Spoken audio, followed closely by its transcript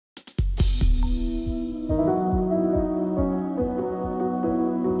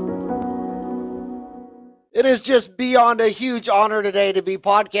It is just beyond a huge honor today to be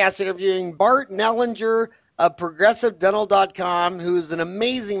podcast interviewing Bart Knellinger of ProgressiveDental.com, who's an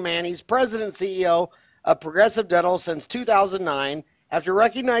amazing man. He's president and CEO of Progressive Dental since 2009, after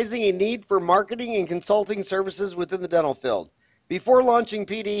recognizing a need for marketing and consulting services within the dental field. Before launching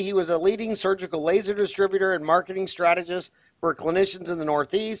PD, he was a leading surgical laser distributor and marketing strategist for clinicians in the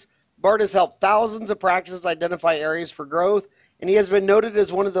Northeast. Bart has helped thousands of practices identify areas for growth, and he has been noted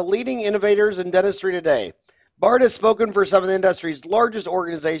as one of the leading innovators in dentistry today. Bart has spoken for some of the industry's largest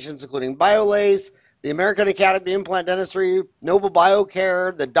organizations, including BioLace, the American Academy of Implant Dentistry, Noble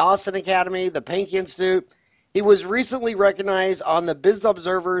Biocare, the Dawson Academy, the Pankey Institute. He was recently recognized on the Biz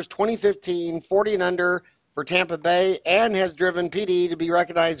Observer's 2015 40 and Under for Tampa Bay, and has driven PD to be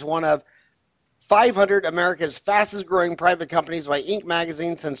recognized one of 500 America's fastest growing private companies by Inc.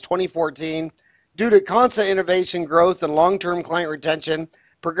 magazine since 2014. Due to constant innovation, growth, and long-term client retention,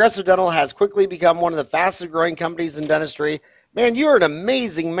 Progressive Dental has quickly become one of the fastest growing companies in dentistry. Man, you're an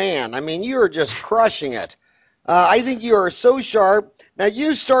amazing man. I mean, you are just crushing it. I think you are so sharp. Now,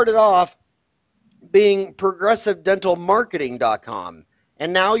 you started off being ProgressiveDentalMarketing.com,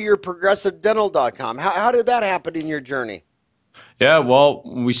 and now you're ProgressiveDental.com. How did that happen in your journey? Yeah, well,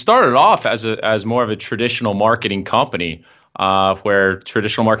 we started off as more of a traditional marketing company, where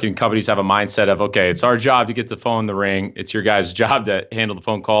traditional marketing companies have a mindset of, okay, it's our job to get the phone in the ring. It's your guys' job to handle the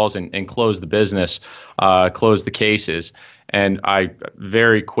phone calls and close the business, close the cases. And I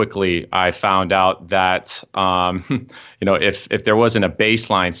very quickly found out that if there wasn't a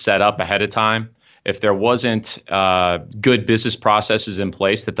baseline set up ahead of time, if there wasn't good business processes in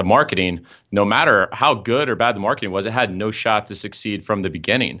place, that the marketing, no matter how good or bad the marketing was, it had no shot to succeed from the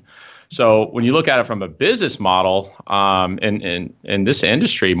beginning. So when you look at it from a business model, in this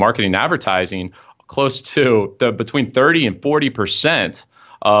industry, marketing and advertising, close to between 30 and 40%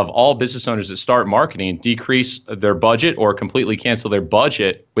 of all business owners that start marketing decrease their budget or completely cancel their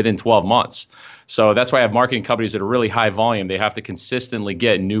budget within 12 months. So that's why I have marketing companies that are really high volume. They have to consistently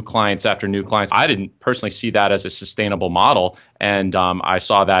get new clients after new clients. I didn't personally see that as a sustainable model. And I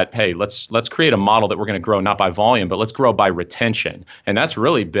saw that, hey, let's create a model that we're going to grow not by volume, but let's grow by retention. And that's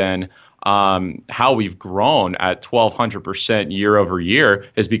really been how we've grown at 1,200% year over year,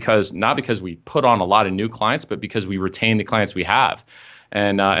 is not because we put on a lot of new clients, but because we retain the clients we have.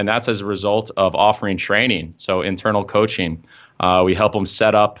 And that's as a result of offering training, so internal coaching. We help them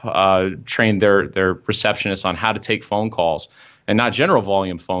set up, train their receptionists on how to take phone calls, and not general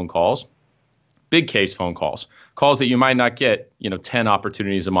volume phone calls, big case phone calls that you might not get, 10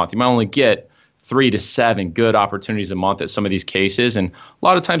 opportunities a month. You might only get 3 to 7 good opportunities a month at some of these cases. And a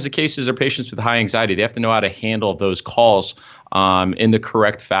lot of times the cases are patients with high anxiety. They have to know how to handle those calls in the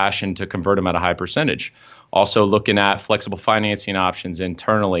correct fashion to convert them at a high percentage. Also looking at flexible financing options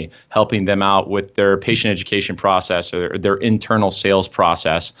internally, helping them out with their patient education process or their internal sales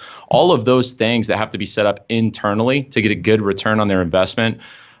process. All of those things that have to be set up internally to get a good return on their investment.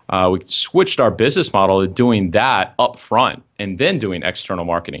 We switched our business model to doing that up front and then doing external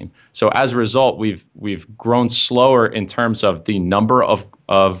marketing. So as a result, we've grown slower in terms of the number of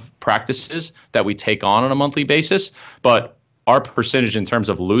practices that we take on a monthly basis, but our percentage in terms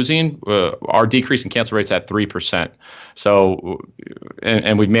of losing, our decrease in cancel rates at 3%. So,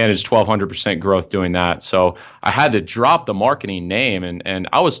 and we've managed 1,200% growth doing that. So I had to drop the marketing name, and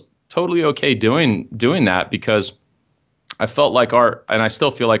I was totally okay doing that, because I felt like and I still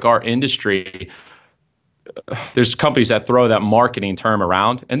feel like our industry, there's companies that throw that marketing term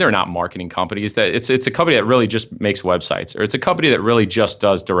around, and they're not marketing companies. That it's a company that really just makes websites, or it's a company that really just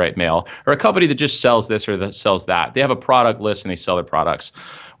does direct mail, or a company that just sells this or that sells that. They have a product list and they sell their products.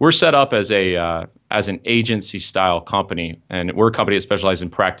 We're set up as an agency style company, and we're a company that specializes in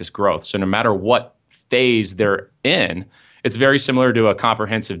practice growth. So no matter what phase they're in, it's very similar to a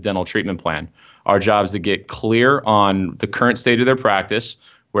comprehensive dental treatment plan. Our job is to get clear on the current state of their practice,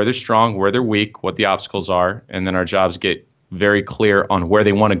 where they're strong, where they're weak, what the obstacles are, and then our jobs get very clear on where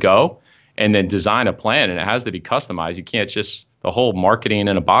they want to go, and then design a plan, and it has to be customized. You can't just, the whole marketing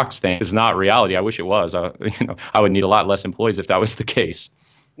in a box thing is not reality. I wish it was. I would need a lot less employees if that was the case.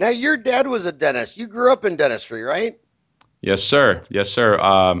 Now, your dad was a dentist. You grew up in dentistry, right? Yes, sir. Yes, sir.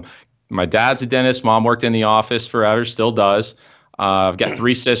 My dad's a dentist. Mom worked in the office forever, still does. I've got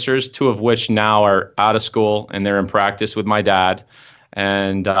 3 sisters, 2 of which now are out of school, and they're in practice with my dad.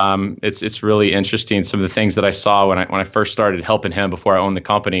 And it's really interesting, some of the things that I saw when I first started helping him before I owned the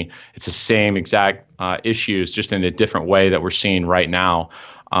company. It's the same exact issues, just in a different way that we're seeing right now.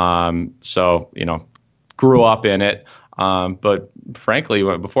 So grew up in it. But frankly,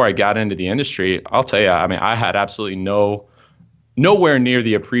 before I got into the industry, I'll tell you, I mean, I had absolutely no nowhere near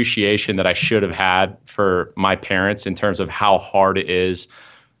the appreciation that I should have had for my parents in terms of how hard it is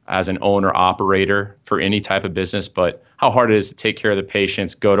as an owner operator for any type of business, but how hard it is to take care of the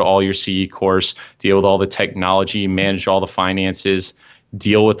patients, go to all your CE course, deal with all the technology, manage all the finances,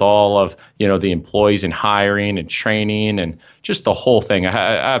 deal with all of, the employees and hiring and training and just the whole thing.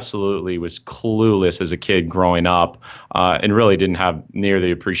 I absolutely was clueless as a kid growing up, and really didn't have near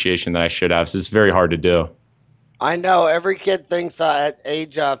the appreciation that I should have. So it's very hard to do. I know every kid thinks at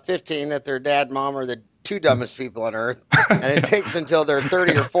age 15 that their dad and mom are the two dumbest people on earth. And it takes until they're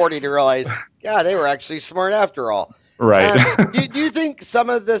 30 or 40 to realize, yeah, they were actually smart after all. Right. Do you think some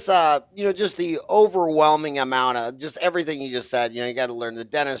of this, just the overwhelming amount of just everything you just said, you got to learn the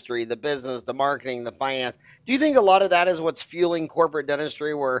dentistry, the business, the marketing, the finance. Do you think a lot of that is what's fueling corporate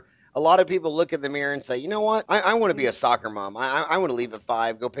dentistry, where a lot of people look in the mirror and say, you know what, I want to be a soccer mom. I want to leave at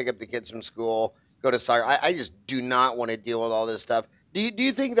 5, go pick up the kids from school, go to soccer. I just do not want to deal with all this stuff. Do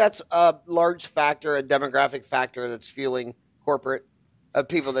you think that's a large factor, a demographic factor that's fueling corporate, of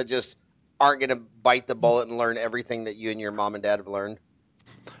people that just aren't going to bite the bullet and learn everything that you and your mom and dad have learned?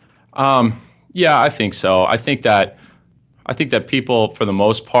 Yeah, I think so. I think that people, for the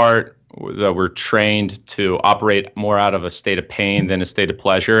most part, that were trained to operate more out of a state of pain than a state of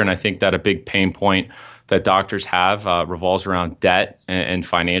pleasure. And I think that a big pain point that doctors have revolves around debt and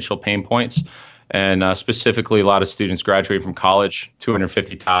financial pain points. And specifically, a lot of students graduate from college,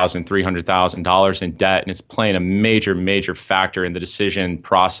 $250,000, $300,000 in debt, and it's playing a major, major factor in the decision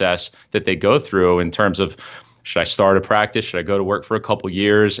process that they go through in terms of, should I start a practice? Should I go to work for a couple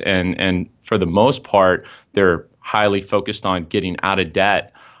years? And for the most part, they're highly focused on getting out of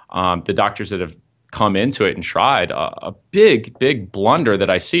debt. The doctors that have come into it and tried, a big, big blunder that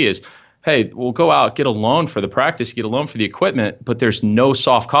I see is, hey, we'll go out, get a loan for the practice, get a loan for the equipment, but there's no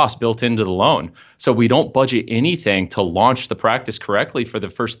soft cost built into the loan. So we don't budget anything to launch the practice correctly for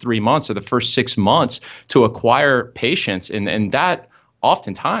the first 3 months or the first 6 months to acquire patients. And that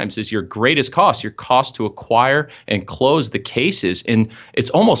oftentimes is your greatest cost, your cost to acquire and close the cases. And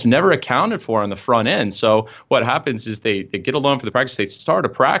it's almost never accounted for on the front end. So what happens is they get a loan for the practice, they start a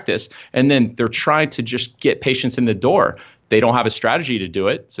practice, and then they're trying to just get patients in the door. They don't have a strategy to do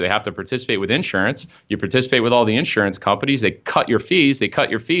it, so they have to participate with insurance. You participate with all the insurance companies. They cut your fees.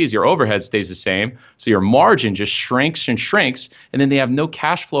 Your overhead stays the same. So your margin just shrinks and shrinks, and then they have no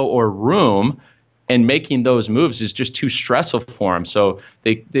cash flow or room, and making those moves is just too stressful for them. So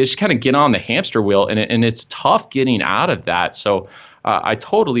they just kind of get on the hamster wheel, and it's tough getting out of that. So I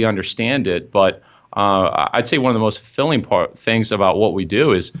totally understand it, but I'd say one of the most fulfilling things about what we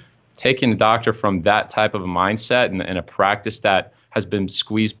do is taking a doctor from that type of a mindset and a practice that has been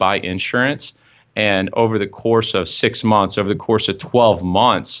squeezed by insurance, and over the course of 6 months, over the course of 12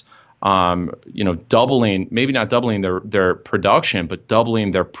 months, doubling, maybe not doubling their production, but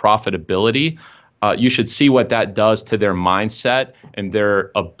doubling their profitability. You should see what that does to their mindset and their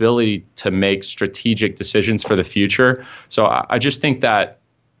ability to make strategic decisions for the future. So I just think that,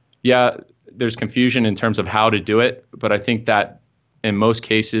 yeah, there's confusion in terms of how to do it, but I think that in most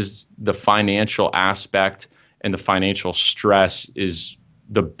cases, the financial aspect and the financial stress is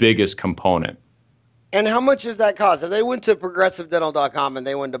the biggest component. And how much does that cost? If they went to progressivedental.com and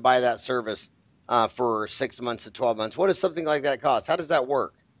they wanted to buy that service for 6 months to 12 months, what does something like that cost? How does that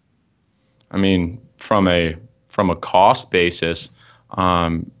work? I mean, from a cost basis,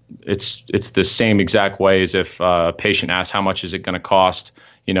 it's the same exact way as if a patient asks, how much is it going to cost,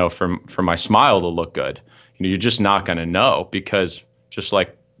 for my smile to look good? You're just not going to know, because just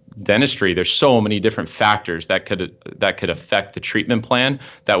like dentistry, there's so many different factors that could affect the treatment plan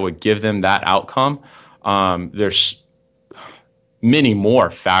that would give them that outcome. There's many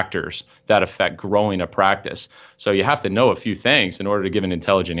more factors that affect growing a practice. So you have to know a few things in order to give an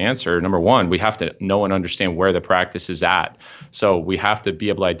intelligent answer. Number one, we have to know and understand where the practice is at. So we have to be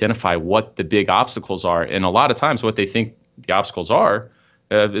able to identify what the big obstacles are. And a lot of times what they think the obstacles are,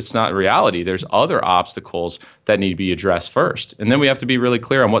 it's not reality. There's other obstacles that need to be addressed first. And then we have to be really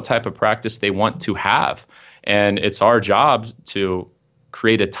clear on what type of practice they want to have. And it's our job to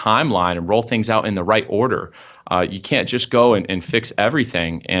create a timeline and roll things out in the right order. You can't just go and fix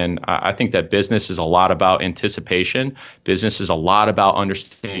everything. And I think that business is a lot about anticipation. Business is a lot about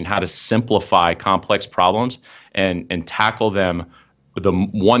understanding how to simplify complex problems and tackle them the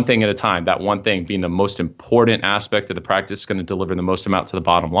one thing at a time, that one thing being the most important aspect of the practice, going to deliver the most amount to the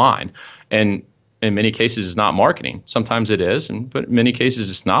bottom line. And in many cases, it's not marketing. Sometimes it is, but in many cases,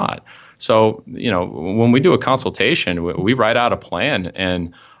 it's not. So, when we do a consultation, we write out a plan,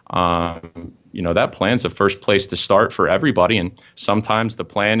 and That plan's the first place to start for everybody. And sometimes the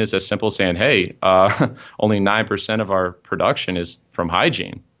plan is as simple as saying, hey, only 9% of our production is from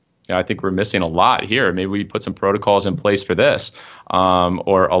hygiene. I think we're missing a lot here. Maybe we put some protocols in place for this.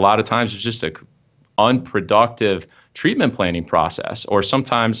 Or a lot of times it's just a unproductive treatment planning process. Or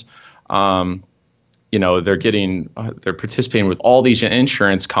sometimes, they're participating with all these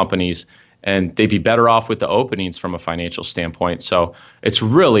insurance companies, and they'd be better off with the openings from a financial standpoint. So there's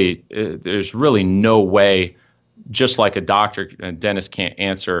really no way, just like a doctor and dentist can't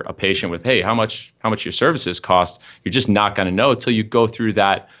answer a patient with, hey, how much your services cost. You're just not going to know until you go through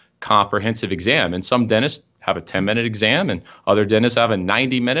that comprehensive exam. And some dentists have a 10-minute exam, and other dentists have a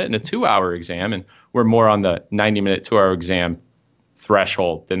 90-minute and a 2-hour exam. And we're more on the 90-minute, 2-hour exam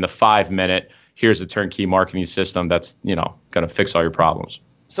threshold than the 5-minute, here's the turnkey marketing system that's, going to fix all your problems.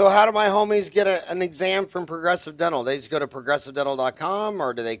 So how do my homies get an exam from Progressive Dental? They just go to progressivedental.com,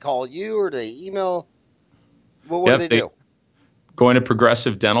 or do they call you, or do they email? What do they do? Going to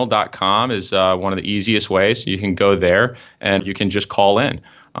progressivedental.com is one of the easiest ways. You can go there and you can just call in.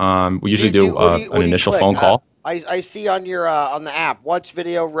 We usually do an initial phone call. I see on your on the app, watch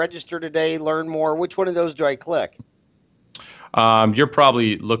video, register today, learn more. Which one of those do I click? You're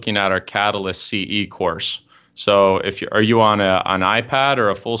probably looking at our Catalyst CE course. So are you on an iPad or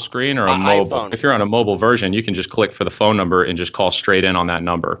a full screen or a mobile? iPhone. If you're on a mobile version, you can just click for the phone number and just call straight in on that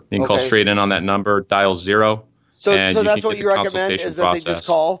number. You can call straight in on that number, dial 0. So that's what you recommend, is that they just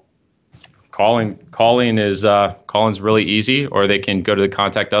call? Calling's really easy, or they can go to the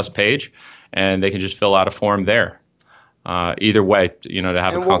Contact Us page and they can just fill out a form there. Either way, to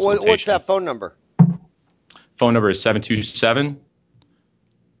have a consultation. What's that phone number? Phone number is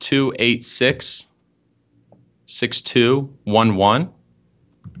 727-286-6211.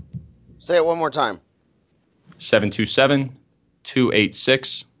 Say it one more time.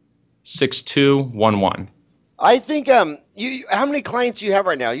 727-286-6211. I think how many clients do you have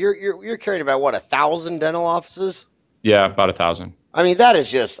right now? You're carrying about 1,000 dental offices? Yeah, about 1,000. I mean,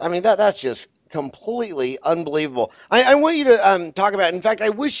 that's just completely unbelievable. I want you to talk about. In fact, I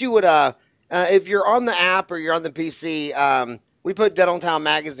wish you would. If you're on the app or you're on the PC, we put Dental Town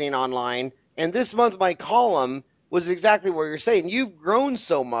magazine online, and this month my column was exactly what you're saying. You've grown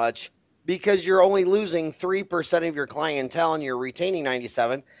so much because you're only losing 3% of your clientele and you're retaining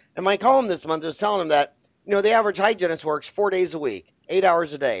 97%. And my column this month was telling them that, the average hygienist works 4 days a week, 8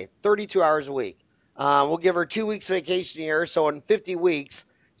 hours a day, 32 hours a week. We'll give her 2 weeks vacation a year. So in 50 weeks,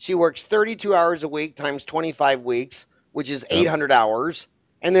 she works 32 hours a week times 25 weeks, which is 800 hours.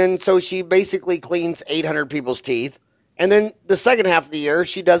 And then so she basically cleans 800 people's teeth. And then the second half of the year,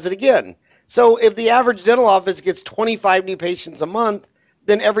 she does it again. So if the average dental office gets 25 new patients a month,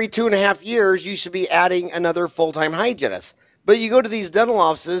 then every 2.5 years, you should be adding another full-time hygienist. But you go to these dental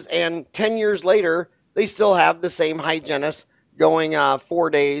offices, and 10 years later, they still have the same hygienist going 4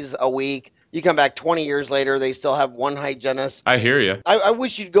 days a week. You come back 20 years later, they still have one hygienist. I hear you. I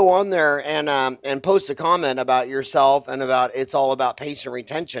wish you'd go on there and post a comment about yourself and about it's all about patient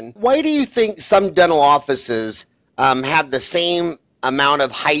retention. Why do you think some dental offices have the same amount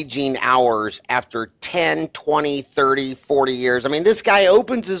of hygiene hours after 10, 20, 30, 40 years? I mean, this guy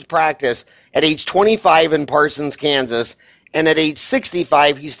opens his practice at age 25 in Parsons, Kansas, and at age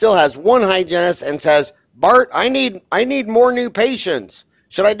 65, he still has one hygienist and says, Bart, I need more new patients.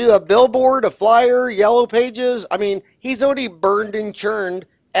 Should I do a billboard, a flyer, yellow pages? I mean, he's already burned and churned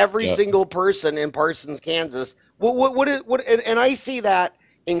every single person in Parsons, Kansas. And I see that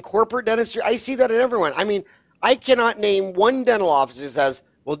in corporate dentistry. I see that in everyone. I mean, I cannot name one dental office that says,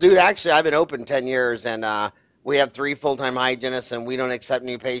 well, dude, actually, I've been open 10 years and we have 3 full-time hygienists and we don't accept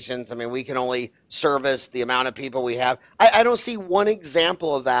new patients. I mean, we can only service the amount of people we have. I don't see one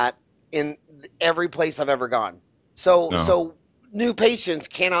example of that in every place I've ever gone. So new patients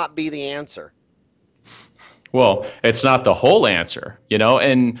cannot be the answer. Well, it's not the whole answer,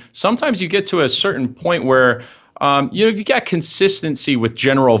 and sometimes you get to a certain point where, if you got consistency with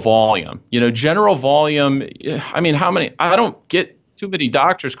general volume, general volume, I mean, I don't get too many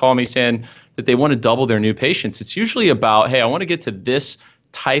doctors call me saying that they want to double their new patients. It's usually about, hey, I want to get to this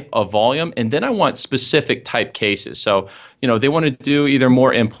type of volume, and then I want specific type cases. So, they want to do either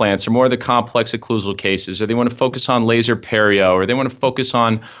more implants or more of the complex occlusal cases, or they want to focus on laser perio, or they want to focus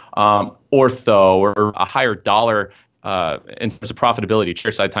on ortho or a higher dollar in terms of profitability,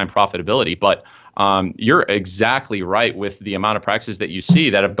 chairside time profitability. But you're exactly right with the amount of practices that you see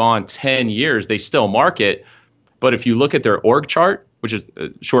that have gone 10 years, they still market. But if you look at their org chart, which is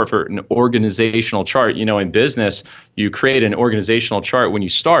short for an organizational chart. You know, in business, you create an organizational chart when you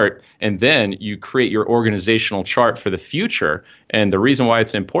start, and then you create your organizational chart for the future. And the reason why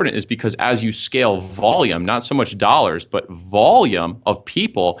it's important is because as you scale volume, not so much dollars, but volume of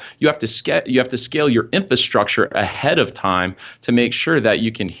people, you have to scale your infrastructure ahead of time to make sure that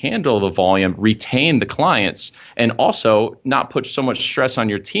you can handle the volume, retain the clients, and also not put so much stress on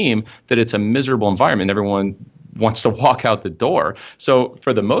your team that it's a miserable environment. Everyone wants to walk out the door. So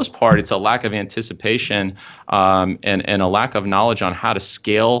for the most part, it's a lack of anticipation and a lack of knowledge on how to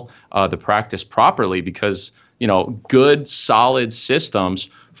scale the practice properly, because, you know, good, solid systems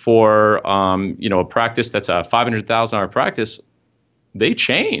for, you know, a practice that's a $500,000 practice, they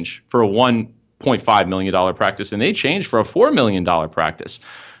change for a $1.5 million practice, and they change for a $4 million practice.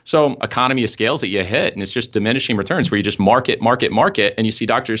 So economy of scales that you hit, and it's just diminishing returns where you just market, and you see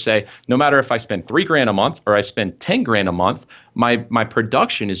doctors say, no matter if I spend $3,000 a month or I spend $10,000 a month, my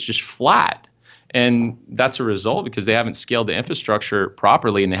production is just flat. And that's a result because they haven't scaled the infrastructure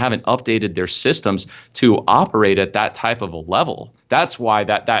properly, and they haven't updated their systems to operate at that type of a level. That's why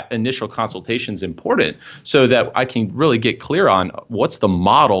that initial consultation is important, so that I can really get clear on what's the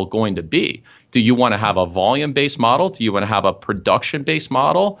model going to be. Do you want to have a volume-based model? Do you want to have a production-based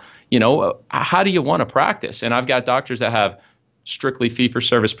model? You know, how do you want to practice? And I've got doctors that have strictly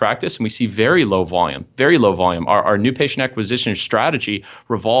fee-for-service practice, and we see very low volume, very low volume. Our new patient acquisition strategy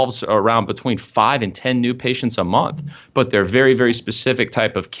revolves around between 5 and 10 new patients a month, but they're very, very specific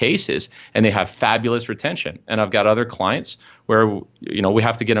type of cases, and they have fabulous retention. And I've got other clients where, you know, we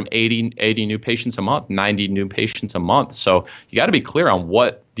have to get them 80 new patients a month, 90 new patients a month. So you got to be clear on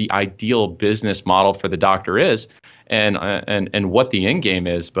what the ideal business model for the doctor is, and what the end game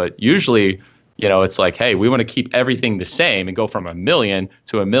is. But usually, you know, it's like, hey, we want to keep everything the same and go from $1 million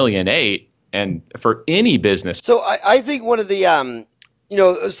to $1.8 million, and for any business. So I think one of the, you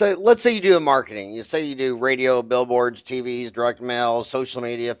know, so let's say you do a marketing. You say you do radio, billboards, TVs, direct mail, social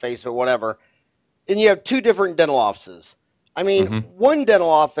media, Facebook, whatever, and you have 2 different dental offices. I mean, one dental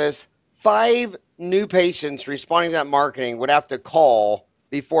office, 5 new patients responding to that marketing would have to call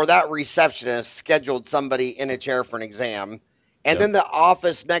before that receptionist scheduled somebody in a chair for an exam. And then the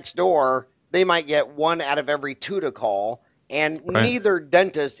office next door, they might get 1 out of every 2 to call, and neither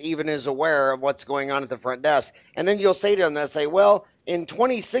dentist even is aware of what's going on at the front desk. And then you'll say to them, they'll say, well, in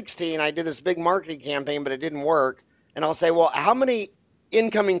 2016, I did this big marketing campaign, but it didn't work. And I'll say, well, how many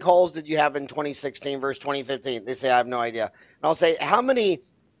incoming calls did you have in 2016 versus 2015? They say, I have no idea. And I'll say, how many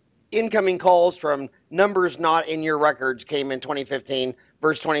incoming calls from numbers not in your records came in 2015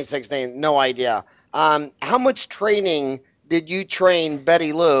 versus 2016? No idea. How much training did you train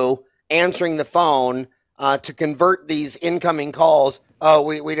Betty Lou answering the phone to convert these incoming calls? Oh,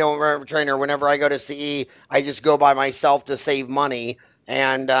 we don't train her. Whenever I go to CE, I just go by myself to save money.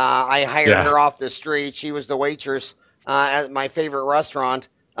 And I hired her off the street. She was the waitress at my favorite restaurant.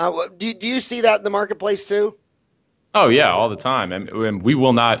 Do you see that in the marketplace too? Oh yeah, all the time. And we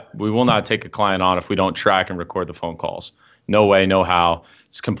will not take a client on if we don't track and record the phone calls. No way, no how.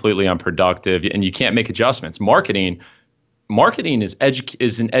 It's completely unproductive, and you can't make adjustments. Marketing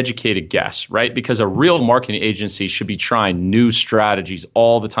is an educated guess, right? Because a real marketing agency should be trying new strategies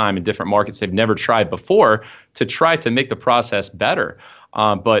all the time in different markets they've never tried before to try to make the process better.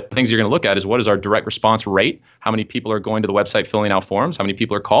 But things you're going to look at is, what is our direct response rate? How many people are going to the website filling out forms? How many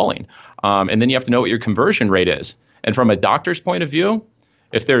people are calling? And then you have to know what your conversion rate is. And from a doctor's point of view,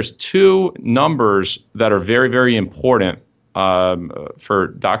 if there's 2 numbers that are very, very important for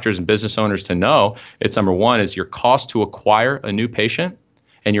doctors and business owners to know, it's number 1 is your cost to acquire a new patient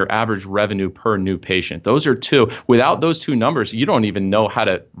and your average revenue per new patient. Those are 2. Without those 2 numbers, you don't even know how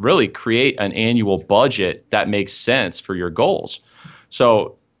to really create an annual budget that makes sense for your goals.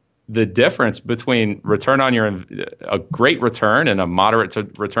 So the difference between a great return and a moderate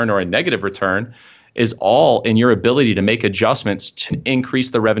return or a negative return is all in your ability to make adjustments to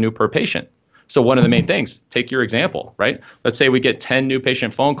increase the revenue per patient. So one of the main things, take your example, right? Let's say we get 10 new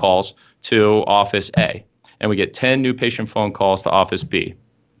patient phone calls to office A, and we get 10 new patient phone calls to office B.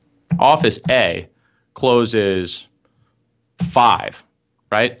 Office A closes 5,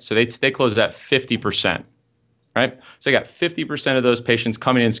 right? So they close at 50%, right? So they got 50% of those patients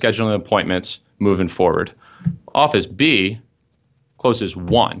coming in, scheduling appointments, moving forward. Office B closes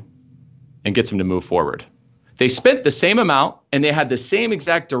 1 and gets them to move forward. They spent the same amount and they had the same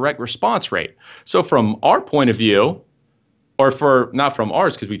exact direct response rate. So from our point of view, or not from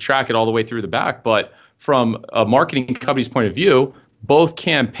ours because we track it all the way through the back, but from a marketing company's point of view, both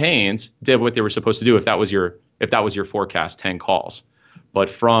campaigns did what they were supposed to do if that was your forecast, 10 calls. But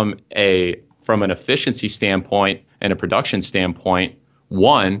from a from an efficiency standpoint and a production standpoint,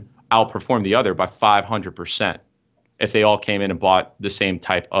 one outperformed the other by 500% if they all came in and bought the same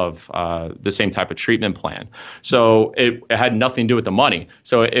type of treatment plan. So it had nothing to do with the money.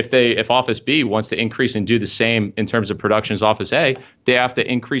 So if Office B wants to increase and do the same in terms of production as Office A, they have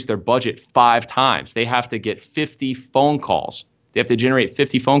to increase their budget 5 times. They have to get 50 phone calls. They have to generate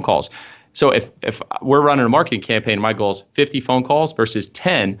 50 phone calls. So if we're running a marketing campaign, my goal is 50 phone calls versus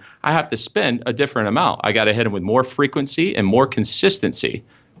 10, I have to spend a different amount. I got to hit them with more frequency and more consistency.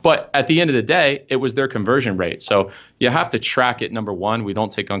 But at the end of the day, it was their conversion rate. So you have to track it. Number one, we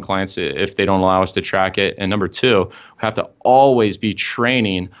don't take on clients if they don't allow us to track it. And number two, we have to always be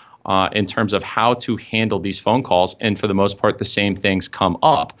training in terms of how to handle these phone calls. And for the most part, the same things come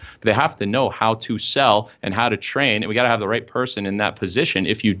up. But they have to know how to sell and how to train. And we got to have the right person in that position.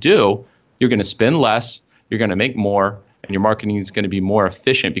 If you do, you're going to spend less, you're going to make more, and your marketing is going to be more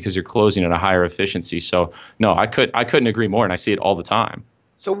efficient because you're closing at a higher efficiency. So no, I couldn't agree more. And I see it all the time.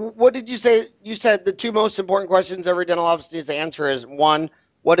 So what did you say? You said the 2 most important questions every dental office needs to answer is 1,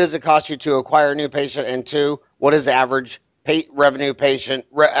 what does it cost you to acquire a new patient? And 2, what is the average revenue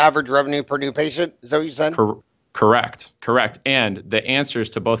per new patient? Is that what you said? Correct. And the answers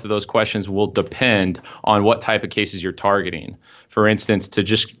to both of those questions will depend on what type of cases you're targeting. For instance, to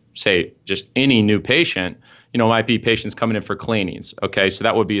just say just any new patient, might be patients coming in for cleanings. Okay, so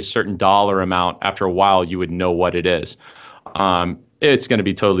that would be a certain dollar amount. After a while, you would know what it is. It's going to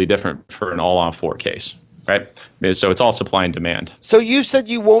be totally different for an all-on-4 case, right? So it's all supply and demand. So you said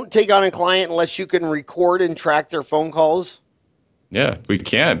you won't take on a client unless you can record and track their phone calls? Yeah, we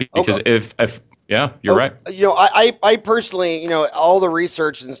can because if you're right. I personally, all the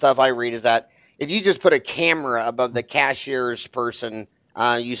research and stuff I read is that if you just put a camera above the cashier's person,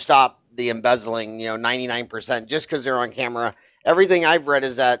 you stop the embezzling, 99% just because they're on camera. Everything I've read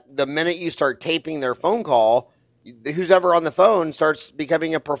is that the minute you start taping their phone call, who's ever on the phone starts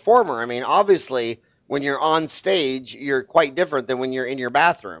becoming a performer. I mean, obviously, when you're on stage, you're quite different than when you're in your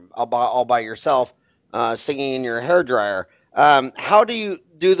bathroom all by yourself, singing in your hairdryer. How do you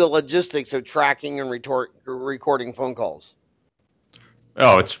do the logistics of tracking and recording phone calls?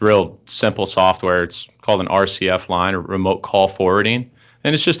 Oh, it's real simple software. It's called an RCF line, or remote call forwarding.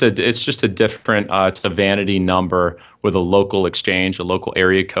 And it's just a different, it's a vanity number with a local exchange, a local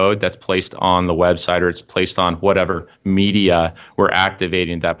area code that's placed on the website, or it's placed on whatever media we're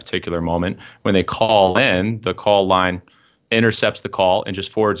activating at that particular moment. When they call in, the call line intercepts the call and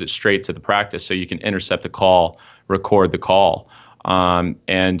just forwards it straight to the practice. So you can intercept the call, record the call.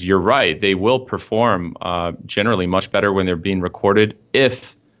 And you're right, they will perform generally much better when they're being recorded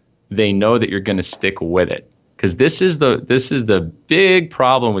if they know that you're going to stick with it. Because this is the big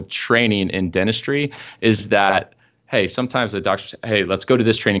problem with training in dentistry is that, hey, sometimes the doctors say, hey, let's go to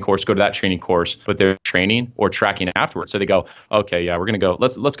this training course, go to that training course, but they're training or tracking afterwards. So they go, okay, yeah, we're going to go,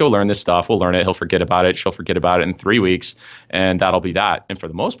 let's go learn this stuff. We'll learn it. He'll forget about it. She'll forget about it in 3 weeks, and that'll be that. And for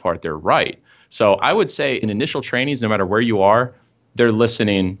the most part, they're right. So I would say in initial trainings, no matter where you are, they're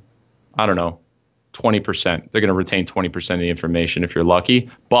listening, 20%. They're going to retain 20% of the information if you're lucky.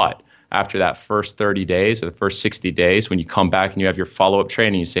 But after that first 30 days or the first 60 days, when you come back and you have your follow-up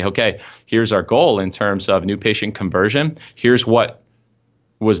training, you say, okay, here's our goal in terms of new patient conversion. Here's what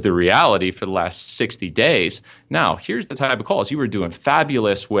was the reality for the last 60 days. Now, here's the type of calls. You were doing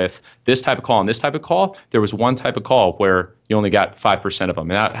fabulous with this type of call and this type of call. There was one type of call where you only got 5% of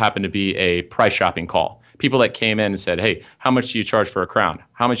them, and that happened to be a price shopping call. People that came in and said, hey, how much do you charge for a crown?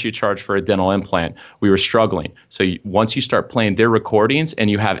 How much do you charge for a dental implant? We were struggling. So once you start playing their recordings and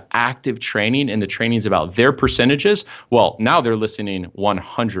you have active training and the training's about their percentages, well, now they're listening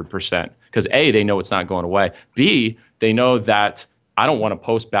 100% because A, they know it's not going away. B, they know that I don't want to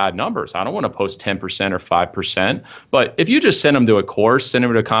post bad numbers. I don't want to post 10% or 5%. But if you just send them to a course, send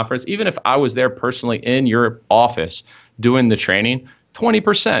them to a conference, even if I was there personally in your office doing the training,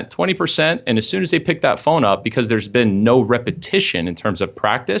 20%. And as soon as they pick that phone up, because there's been no repetition in terms of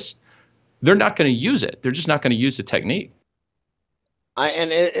practice, they're not going to use it. They're just not going to use the technique.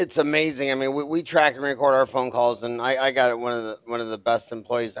 It's amazing. I mean, we track and record our phone calls, and I got one of the best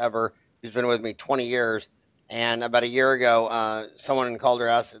employees ever who's been with me 20 years. And about a year ago, someone called her,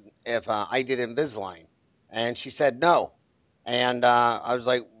 asked if I did Invisalign, and she said no. And I was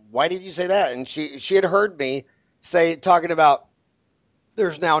like, why did you say that? And she had heard me talking about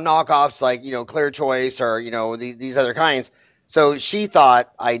there's now knockoffs like, Clear Choice or, these other kinds. So she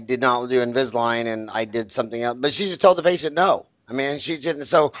thought I did not do Invisalign and I did something else, but she just told the patient no. I mean, she didn't.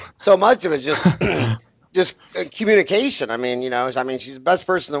 So much of it's just just communication. I mean, she's the best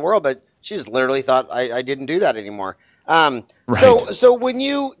person in the world, but she just literally thought I didn't do that anymore. Right. So when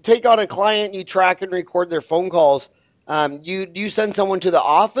you take on a client, you track and record their phone calls. Do you send someone to the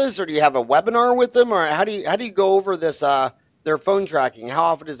office, or do you have a webinar with them, or how do you go over this their phone tracking? How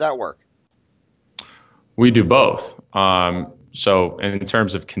often does that work? We do both. So in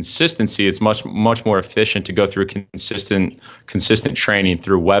terms of consistency, it's much more efficient to go through consistent training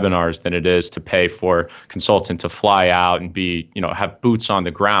through webinars than it is to pay for consultant to fly out and have boots on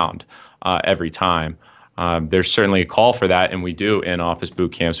the ground every time. There's certainly a call for that, and we do in-office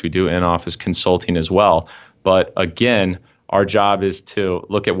boot camps. We do in-office consulting as well. But again, our job is to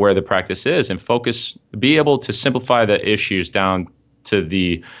look at where the practice is and be able to simplify the issues down to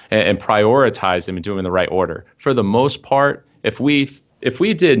and prioritize them and do them in the right order. For the most part, if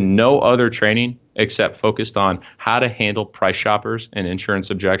we did no other training except focused on how to handle price shoppers and insurance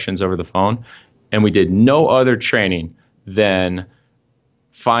objections over the phone, and we did no other training than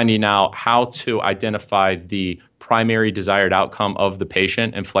finding out how to identify the primary desired outcome of the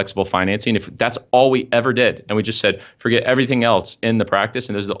patient and flexible financing, if that's all we ever did, and we just said forget everything else in the practice,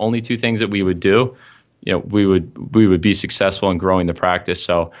 and those are the only two things that we would do, we would be successful in growing the practice.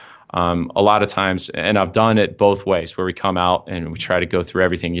 So a lot of times, and I've done it both ways, where we come out and we try to go through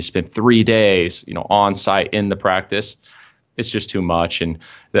everything. You spend 3 days, on site in the practice. It's just too much, and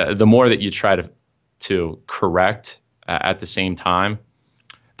the more that you try to correct at the same time,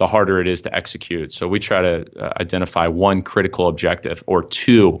 the harder it is to execute. So we try to identify one critical objective or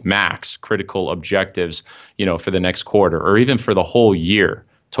two max critical objectives, for the next quarter or even for the whole year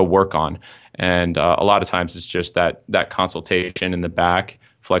to work on. And a lot of times it's just that consultation in the back,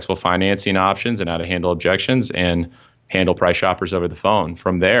 flexible financing options and how to handle objections and handle price shoppers over the phone.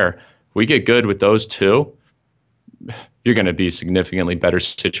 From there, we get good with those two, you're going to be a significantly better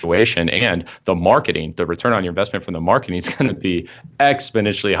situation. And the return on your investment from the marketing is going to be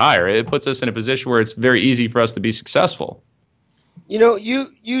exponentially higher. It puts us in a position where it's very easy for us to be successful.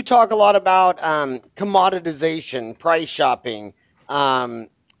 You talk a lot about commoditization, price shopping, and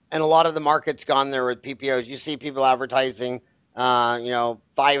a lot of the market's gone there with PPOs. You see people advertising,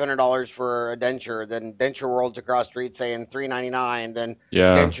 $500 for a denture, then Denture World's across the street saying $399, then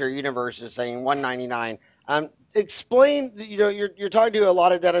Denture Universe is saying $199. Explain, you're talking to a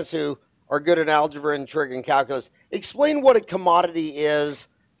lot of dentists who are good at algebra and trig and calculus. Explain what a commodity is,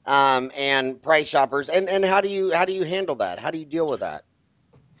 and price shoppers, and how do you handle that? How do you deal with that?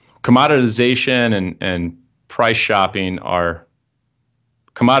 Commoditization and price shopping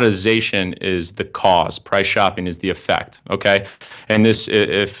commoditization is the cause. Price shopping is the effect. Okay. And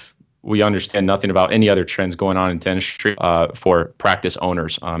if we understand nothing about any other trends going on in dentistry for practice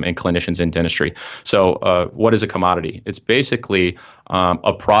owners and clinicians in dentistry. So what is a commodity? It's basically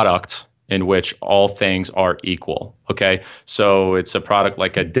a product in which all things are equal. Okay. So it's a product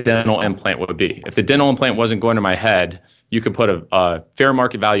like a dental implant would be. If the dental implant wasn't going to my head, you could put a fair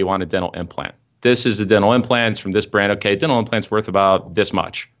market value on a dental implant. This is the dental implants from this brand. Okay, dental implants worth about this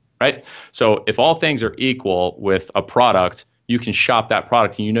much, right? So if all things are equal with a product, you can shop that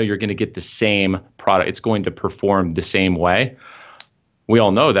product and you're going to get the same product. It's going to perform the same way. We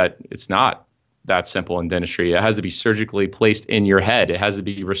all know that it's not that simple in dentistry. It has to be surgically placed in your head. It has to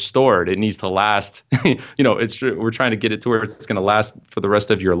be restored. It needs to last. We're trying to get it to where it's going to last for the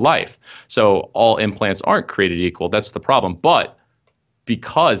rest of your life. So all implants aren't created equal. That's the problem. But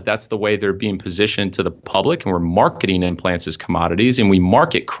because that's the way they're being positioned to the public, and we're marketing implants as commodities, and we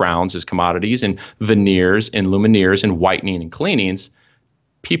market crowns as commodities, and veneers and lumineers and whitening and cleanings,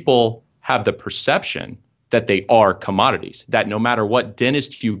 people have the perception that they are commodities, that no matter what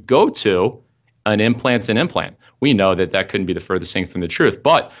dentist you go to, an implant's an implant. We know that couldn't be the furthest thing from the truth,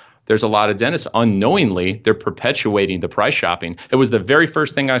 but there's a lot of dentists unknowingly, they're perpetuating the price shopping. It was the very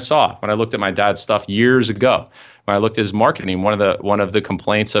first thing I saw when I looked at my dad's stuff years ago. When I looked at his marketing, one of the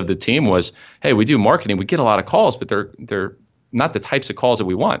complaints of the team was, "Hey, we do marketing. We get a lot of calls, but they're not the types of calls that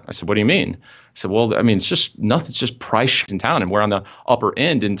we want." I said, "What do you mean?" I said, "Well, I mean, it's just nothing. It's just price in town, and we're on the upper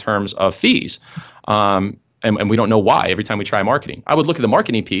end in terms of fees, and we don't know why. Every time we try marketing, I would look at the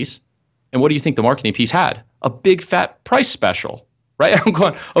marketing piece, and what do you think the marketing piece had? A big fat price special." Right? I'm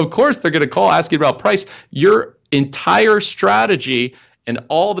going, of course they're going to call asking about price. Your entire strategy and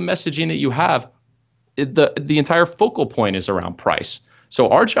all the messaging that you have, the entire focal point is around price. So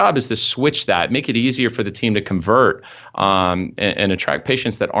our job is to switch that, make it easier for the team to convert and attract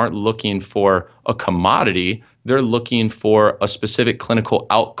patients that aren't looking for a commodity. They're looking for a specific clinical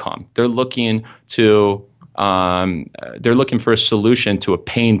outcome. They're looking for a solution to a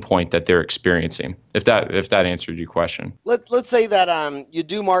pain point that they're experiencing. If that answered your question. Let's say that you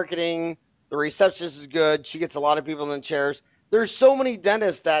do marketing, the receptionist is good, she gets a lot of people in the chairs. There's so many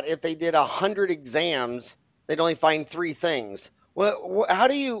dentists that if they did 100 exams, they'd only find three things. How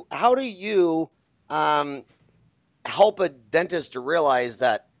do you um, help a dentist to realize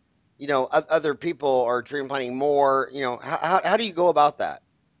that other people are treatment planning more? How do you go about that?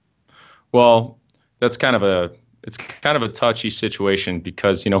 Well, that's kind of a it's kind of a touchy situation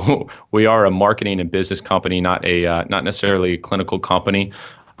because we are a marketing and business company, not necessarily a clinical company.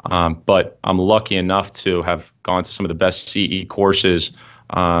 But I'm lucky enough to have gone to some of the best CE courses,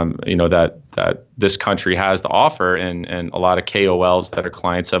 that this country has to offer, and a lot of KOLs that are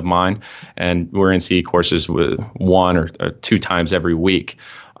clients of mine, and we're in CE courses with one or two times every week.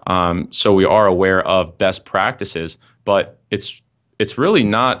 So we are aware of best practices, but it's really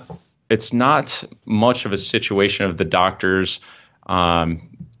not. It's not much of a situation of the doctors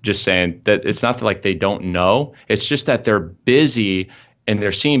just saying that it's not like they don't know. It's just that they're busy and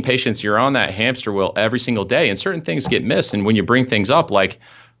they're seeing patients. You're on that hamster wheel every single day, and certain things get missed. And when you bring things up, like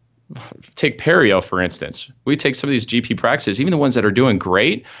take perio, for instance, we take some of these GP practices, even the ones that are doing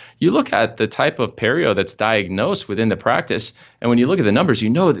great. You look at the type of perio that's diagnosed within the practice, and when you look at the numbers, you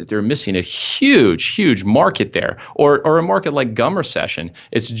know that they're missing a huge market there, or a market like gum recession.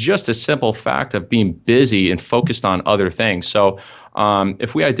 It's just a simple fact of being busy and focused on other things. So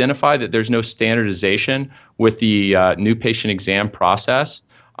if we identify that there's no standardization with the new patient exam process,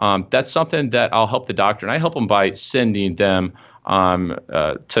 that's something that I'll help the doctor, and I help them by sending them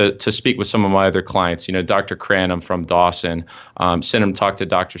to speak with some of my other clients. Dr. Cranham from Dawson, send him to talk to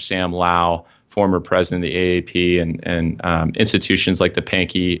Dr. Sam Lau, former president of the AAP, and institutions like the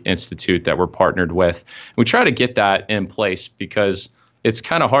Pankey Institute that we're partnered with. We try to get that in place because it's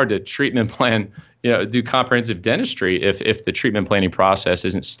kind of hard to treatment plan, do comprehensive dentistry if the treatment planning process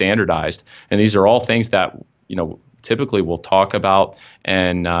isn't standardized. And these are all things that, typically we'll talk about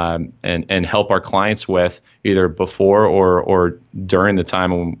and help our clients with either before or during the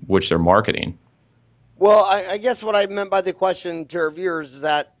time in which they're marketing. Well, I guess what I meant by the question to our viewers is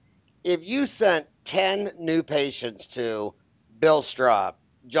that if you sent 10 new patients to Bill Strupp,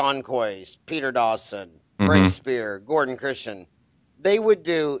 John Coyce, Peter Dawson, Frank Spear, Gordon Christian, they would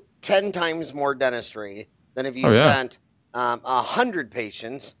do 10 times more dentistry than if you sent 100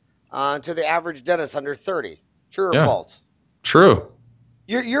 patients to the average dentist under 30. True or false? True.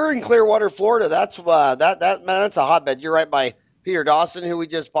 You're in Clearwater, Florida. That's that's a hotbed. You're right by Peter Dawson, who we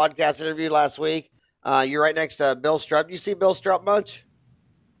just podcast interviewed last week. You're right next to Bill Strupp. You see Bill Strupp much?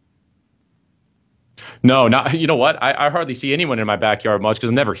 No, not. You know what? I hardly see anyone in my backyard much because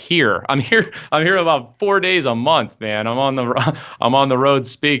I'm never here. I'm here about 4 days a month, man. I'm on the road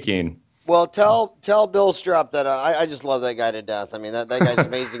speaking. Well, tell Bill Strupp that I just love that guy to death. I mean, that guy's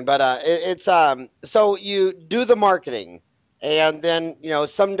amazing. But it's so you do the marketing, and then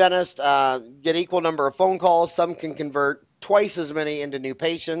some dentists get equal number of phone calls. Some can convert twice as many into new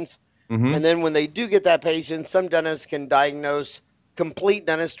patients, and then when they do get that patient, some dentists can diagnose complete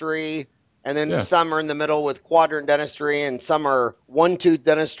dentistry, and then some are in the middle with quadrant dentistry, and some are one-tooth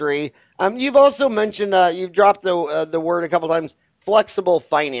dentistry. You've also mentioned you've dropped the word a couple times. Flexible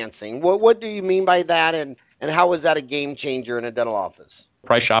financing. What do you mean by that, and how is that a game changer in a dental office?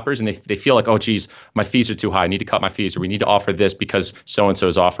 Price shoppers, and they feel like, oh, geez, my fees are too high. I need to cut my fees, or we need to offer this because so-and-so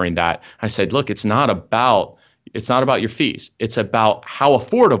is offering that. I said, look, it's not about your fees. It's about how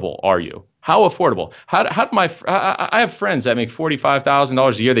affordable are you? How affordable? I have friends that make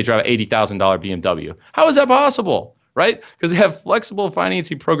 $45,000 a year. They drive an $80,000 BMW. How is that possible? Right? Because they have flexible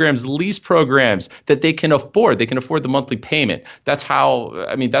financing programs, lease programs that they can afford. They can afford the monthly payment. That's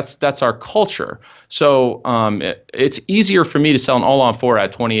that's our culture. So it's easier for me to sell an all-on-4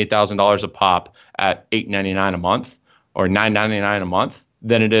 at $28,000 a pop at $899 a month or $999 a month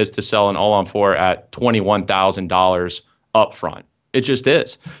than it is to sell an all-on-4 at $21,000 upfront. It just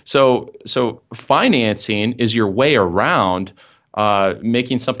is. So financing is your way around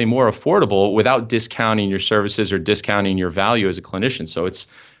making something more affordable without discounting your services or discounting your value as a clinician. So it's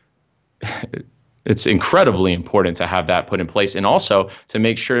incredibly important to have that put in place, and also to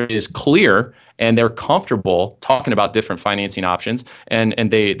make sure it is clear and they're comfortable talking about different financing options, and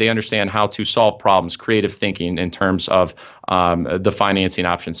they understand how to solve problems, creative thinking in terms of the financing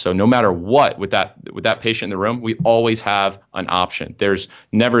options. So no matter what, with that patient in the room, we always have an option. There's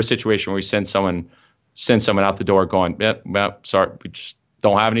never a situation where we send someone out the door going, sorry, we just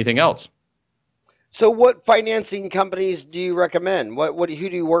don't have anything else. So what financing companies do you recommend? Who do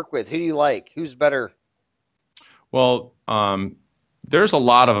you work with? Who do you like? Who's better? Well, there's a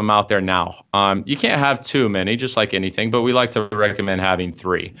lot of them out there now. You can't have too many, just like anything, but we like to recommend having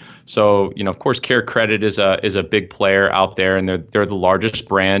 3. So, of course, Care Credit is a big player out there, and they're the largest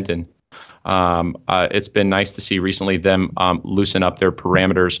brand, and It's been nice to see recently them loosen up their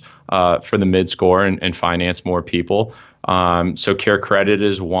parameters for the mid score and finance more people. So Care Credit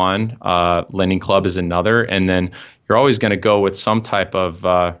is one, Lending Club is another, and then you're always going to go with some type of,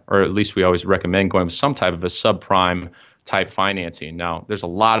 or at least we always recommend going with some type of a subprime type financing. Now, there's a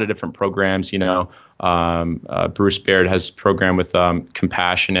lot of different programs. Bruce Baird has a program with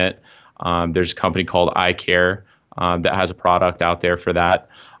Compassionate. There's a company called iCare that has a product out there for that.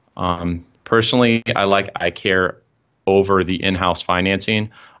 Personally, I like iCare over the in-house financing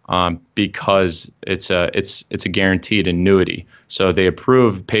because it's a guaranteed annuity. So they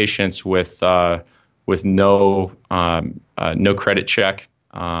approve patients with no credit check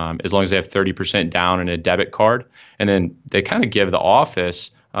as long as they have 30% down in a debit card, and then they kind of give the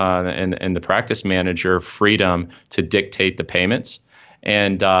office and the practice manager freedom to dictate the payments,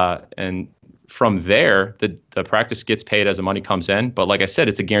 and from there, the practice gets paid as the money comes in. But like I said,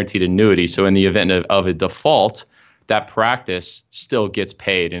 it's a guaranteed annuity. So in the event of a default, that practice still gets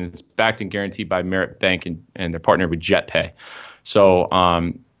paid, and it's backed and guaranteed by Merit Bank and they're partnered with JetPay. So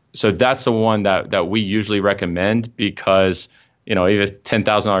that's the one that we usually recommend because, even a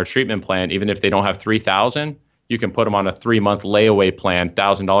 $10,000 treatment plan, even if they don't have $3,000, you can put them on a 3-month layaway plan,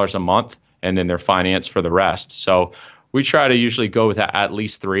 $1,000 a month, and then they're financed for the rest. So we try to usually go with at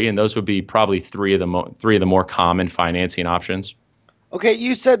least 3, and those would be probably three of the more common financing options. Okay,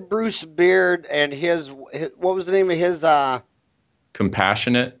 you said Bruce Beard and his what was the name of his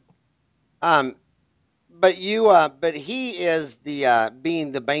Compassionate. But he is the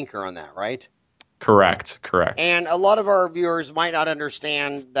being the banker on that, right? Correct. And a lot of our viewers might not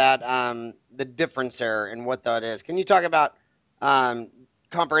understand that the difference there and what that is. Can you talk about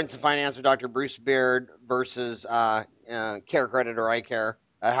comprehensive finance with Dr. Bruce Beard versus Care Credit or iCare,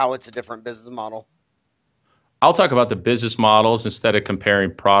 how it's a different business model? I'll talk about the business models instead of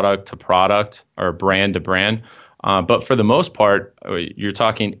comparing product to product or brand to brand. But for the most part, you're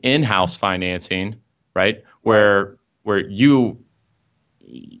talking in-house financing, right? Where you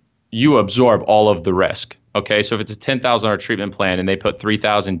absorb all of the risk. Okay, so if it's a $10,000 treatment plan and they put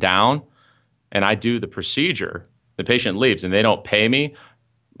 $3,000 down, and I do the procedure, the patient leaves and they don't pay me.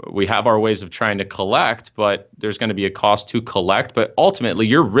 We have our ways of trying to collect, but there's going to be a cost to collect. But ultimately,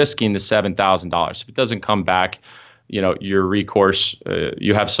 you're risking the $7,000. If it doesn't come back, your recourse,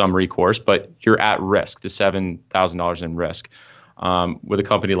 you have some recourse, but you're at risk, the $7,000 in risk. With a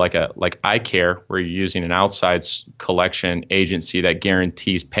company like iCare, where you're using an outside collection agency that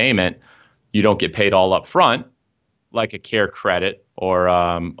guarantees payment, you don't get paid all up front, like a Care Credit or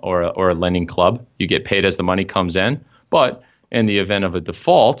a Lending Club. You get paid as the money comes in, but in the event of a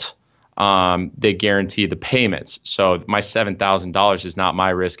default, they guarantee the payments. So my $7,000 is not my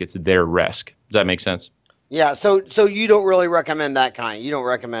risk; it's their risk. Does that make sense? Yeah. So you don't really recommend that kind. You don't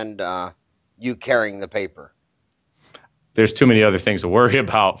recommend you carrying the paper. There's too many other things to worry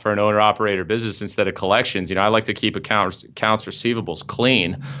about for an owner-operator business instead of collections. I like to keep accounts receivables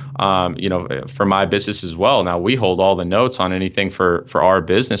clean, for my business as well. Now we hold all the notes on anything for our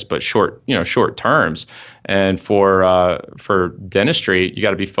business, but short terms. And for dentistry, you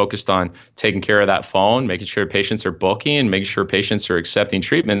got to be focused on taking care of that phone, making sure patients are booking, and making sure patients are accepting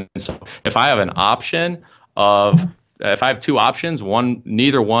treatment. And so if I have an option if I have 2 options,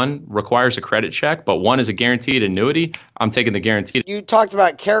 neither one requires a credit check, but one is a guaranteed annuity, I'm taking the guaranteed. You talked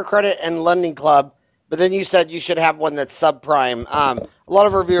about Care Credit and Lending Club, but then you said you should have one that's subprime. A lot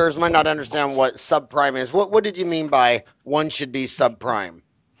of our viewers might not understand what subprime is. What did you mean by one should be subprime?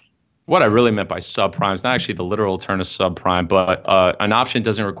 What I really meant by subprime is not actually the literal term of subprime, but an option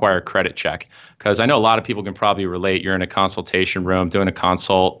doesn't require a credit check. Because I know a lot of people can probably relate. You're in a consultation room doing a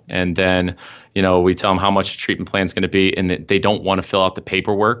consult, and then we tell them how much the treatment plan is going to be, and they don't want to fill out the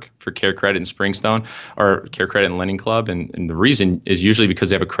paperwork for Care Credit and Springstone or Care Credit and Lending Club. And the reason is usually because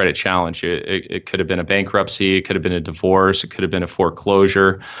they have a credit challenge. It could have been a bankruptcy, it could have been a divorce, it could have been a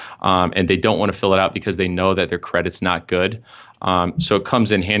foreclosure, and they don't want to fill it out because they know that their credit's not good. So it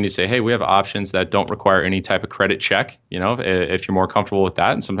comes in handy to say, hey, we have options that don't require any type of credit check, if you're more comfortable with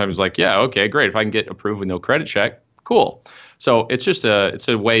that. And sometimes it's like, yeah, okay, great. If I can get approved with no credit check, cool. So it's just it's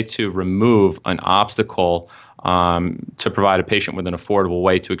a way to remove an obstacle to provide a patient with an affordable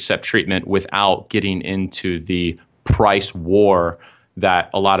way to accept treatment without getting into the price war that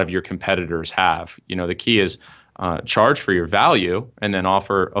a lot of your competitors have. The key is charge for your value and then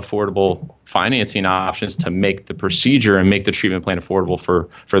offer affordable financing options to make the procedure and make the treatment plan affordable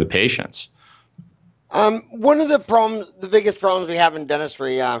for the patients. One of the biggest problems we have in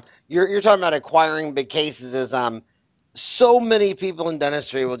dentistry, you're talking about acquiring big cases, is so many people in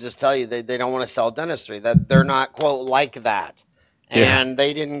dentistry will just tell you they don't want to sell dentistry, that they're not, quote, like that. Yeah. and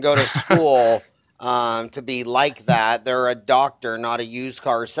they didn't go to school to be like that. They're a doctor, not a used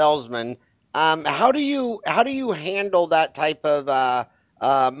car salesman. How do you handle that type of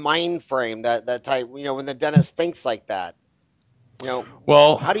mind frame? That type, when the dentist thinks like that, you know,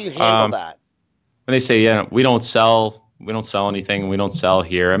 Well, how do you handle um, that? when they say, yeah, we don't sell anything, we don't sell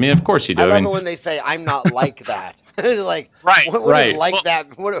here. I mean, of course you I do. I love it mean, when they say, "I'm not like that." It's like, right, what is right. like Well,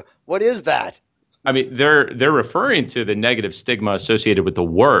 that? What is that? I mean, they're referring to the negative stigma associated with the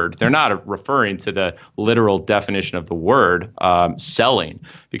word. They're not referring to the literal definition of the word selling,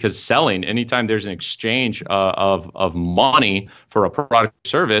 because selling, anytime there's an exchange of money for a product or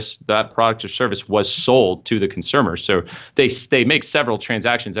service, that product or service was sold to the consumer. So they make several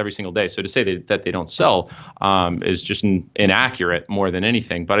transactions every single day. So to say that they don't sell is just inaccurate more than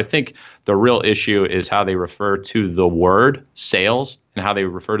anything. But I think the real issue is how they refer to the word sales and how they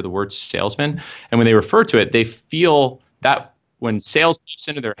refer to the word salesman. And when they refer to it, they feel that when sales pops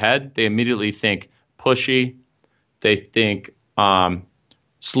into their head, they immediately think pushy, they think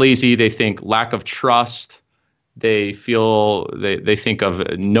sleazy, they think lack of trust, they think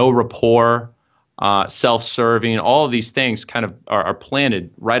of no rapport, self-serving. All of these things kind of are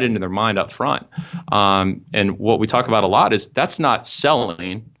planted right into their mind up front. And what we talk about a lot is that's not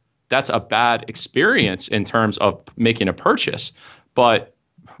selling. That's a bad experience in terms of making a purchase. But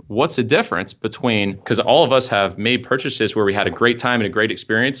what's the difference between, because all of us have made purchases where we had a great time and a great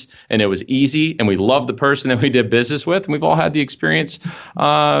experience and it was easy and we loved the person that we did business with, and we've all had the experience,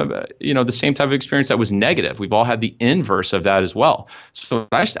 the same type of experience that was negative. We've all had the inverse of that as well. So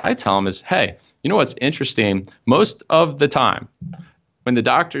what I tell them is, hey, you know what's interesting? Most of the time when the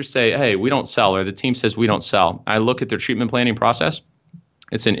doctors say, hey, we don't sell, or the team says we don't sell, I look at their treatment planning process.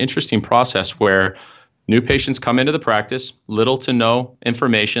 It's an interesting process where new patients come into the practice, little to no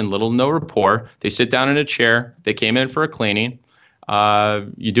information, little to no rapport. They sit down in a chair. They came in for a cleaning.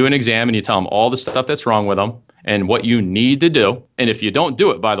 You do an exam and you tell them all the stuff that's wrong with them and what you need to do. And if you don't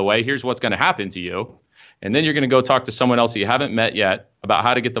do it, by the way, here's what's going to happen to you. And then you're going to go talk to someone else that you haven't met yet about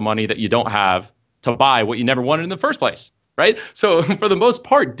how to get the money that you don't have to buy what you never wanted in the first place. Right? So for the most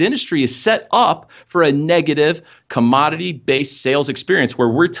part, dentistry is set up for a negative commodity-based sales experience where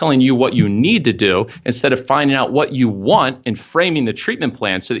we're telling you what you need to do instead of finding out what you want and framing the treatment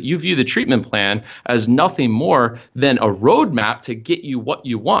plan so that you view the treatment plan as nothing more than a roadmap to get you what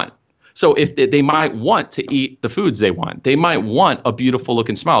you want. So if they might want to eat the foods they want, they might want a beautiful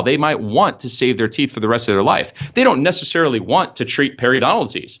looking smile, they might want to save their teeth for the rest of their life. They don't necessarily want to treat periodontal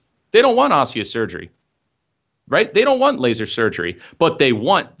disease. They don't want osteosurgery. Right? They don't want laser surgery, but they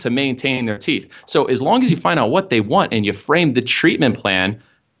want to maintain their teeth. So as long as you find out what they want and you frame the treatment plan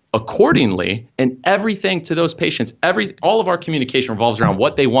accordingly, and everything to those patients, all of our communication revolves around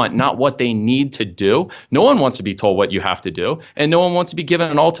what they want, not what they need to do. No one wants to be told what you have to do, and no one wants to be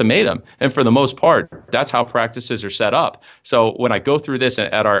given an ultimatum. And for the most part, that's how practices are set up. So when I go through this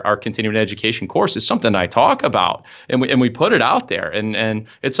at our continuing education course, it's something I talk about, and we put it out there, and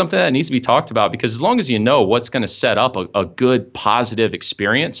it's something that needs to be talked about, because as long as you know what's going to set up a good, positive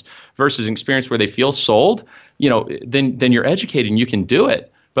experience versus an experience where they feel sold, then you're educated and you can do it.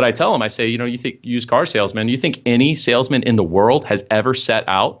 But I tell them, I say, you think used car salesman, you think any salesman in the world has ever set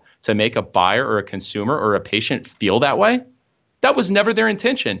out to make a buyer or a consumer or a patient feel that way? That was never their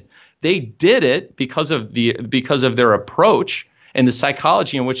intention. They did it because of their approach and the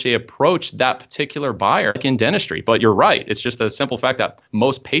psychology in which they approach that particular buyer, like in dentistry. But you're right. It's just a simple fact that a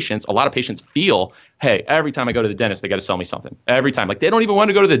lot of patients feel, hey, every time I go to the dentist, they got to sell me something. Every time. Like, they don't even want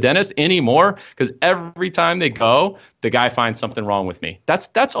to go to the dentist anymore because every time they go, the guy finds something wrong with me. That's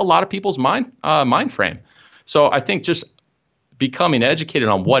a lot of people's mind frame. So I think just becoming educated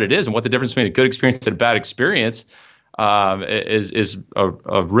on what it is and what the difference between a good experience and a bad experience is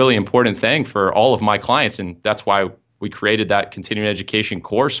a really important thing for all of my clients. And that's why we created that continuing education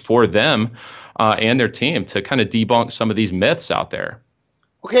course for them and their team to kind of debunk some of these myths out there.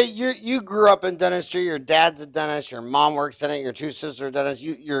 Okay, you grew up in dentistry. Your dad's a dentist. Your mom works in it. Your two sisters are dentists.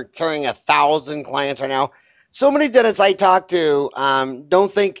 You're carrying 1,000 clients right now. So many dentists I talk to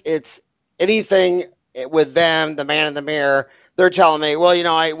don't think it's anything with them, the man in the mirror. They're telling me,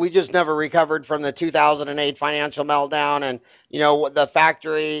 well, we just never recovered from the 2008 financial meltdown, and the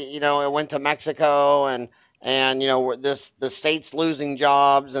factory, it went to Mexico, and the state's losing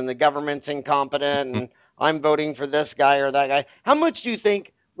jobs, and the government's incompetent, and I'm voting for this guy or that guy. How much do you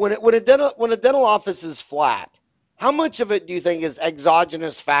think when a dental office is flat, how much of it do you think is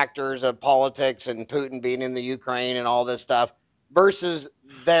exogenous factors of politics and Putin being in the Ukraine and all this stuff versus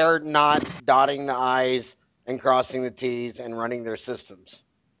they're not dotting the I's and crossing the T's and running their systems?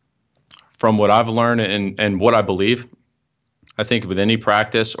 From what I've learned and what I believe, I think with any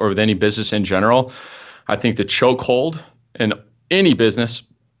practice or with any business in general, I think the chokehold in any business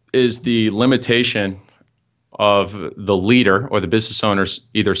is the limitation of the leader or the business owner's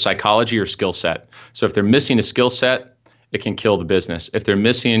either psychology or skill set. So if they're missing a skill set, it can kill the business. If they're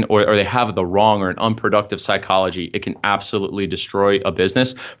missing or they have the wrong or an unproductive psychology, it can absolutely destroy a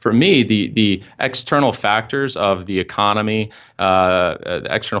business. For me, the external factors of the economy, the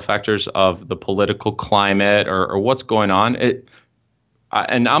external factors of the political climate or what's going on,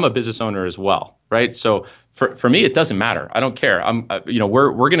 and I'm a business owner as well, right? So for me, it doesn't matter. I don't care.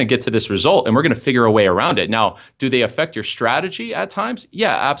 We're going to get to this result and we're going to figure a way around it. Now, do they affect your strategy at times?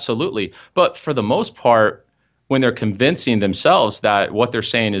 Yeah, absolutely. But for the most part, when they're convincing themselves that what they're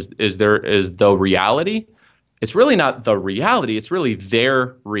saying is the reality, it's really not the reality. It's really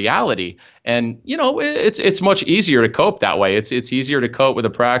their reality. And it's much easier to cope that way. It's easier to cope with a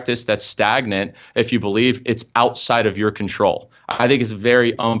practice that's stagnant if you believe it's outside of your control. I think it's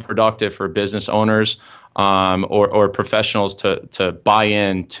very unproductive for business owners or professionals to buy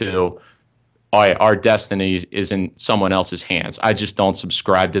into our destiny is in someone else's hands. I just don't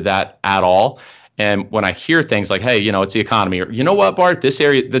subscribe to that at all. And when I hear things like, hey, it's the economy, or you know what, Bart, this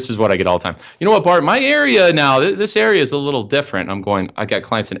area, this is what I get all the time. You know what, Bart, my area now, this area is a little different. I got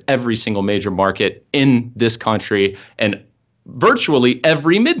clients in every single major market in this country and virtually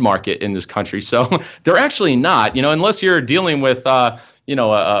every mid-market in this country. So they're actually not, unless you're dealing with, a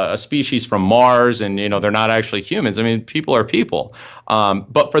species from Mars and, they're not actually humans. I mean, people are people.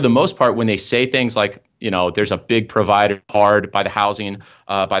 But for the most part, when they say things like, there's a big provider hard by the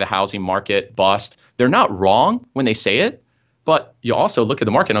housing market bust, they're not wrong when they say it. But you also look at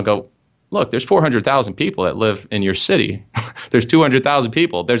the market and go, look, there's 400,000 people that live in your city. There's 200,000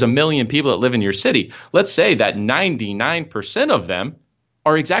 people. There's 1 million people that live in your city. Let's say that 99% of them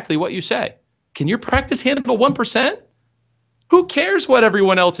are exactly what you say. Can your practice handle 1%? Who cares what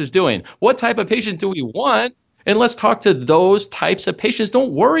everyone else is doing? What type of patient do we want? And let's talk to those types of patients.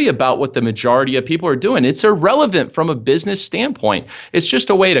 Don't worry about what the majority of people are doing. It's irrelevant from a business standpoint. It's just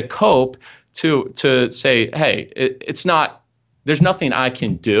a way to cope to say, hey, it's not, there's nothing I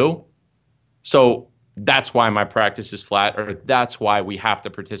can do. So that's why my practice is flat, or that's why we have to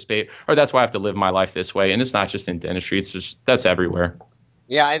participate, or that's why I have to live my life this way. And it's not just in dentistry. It's just, that's everywhere.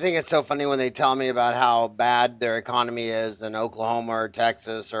 Yeah, I think it's so funny when they tell me about how bad their economy is in Oklahoma or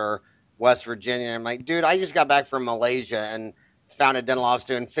Texas or West Virginia. I'm like, dude, I just got back from Malaysia and found a dental office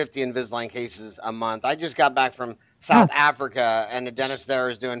doing 50 Invisalign cases a month. I just got back from South Africa and the dentist there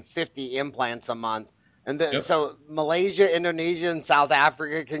is doing 50 implants a month. And so Malaysia, Indonesia, and South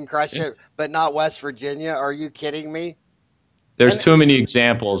Africa can crush it, but not West Virginia. Are you kidding me? There's too many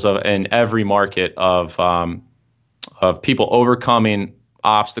examples in every market of people overcoming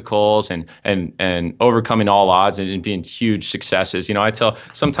obstacles and overcoming all odds and being huge successes. I tell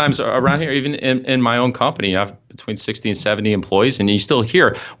sometimes around here, even in my own company, I have between 60 and 70 employees, and you still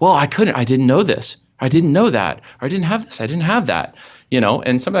hear, well, I didn't know this. I didn't know that. Or I didn't have this. I didn't have that.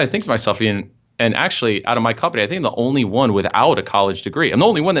 And sometimes I think to myself, and actually out of my company, I think I'm the only one without a college degree. I'm the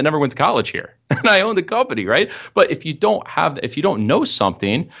only one that never went to college here. And I own the company, right? But if you don't know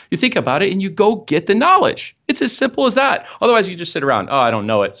something, you think about it and you go get the knowledge. It's as simple as that. Otherwise, you just sit around, oh, I don't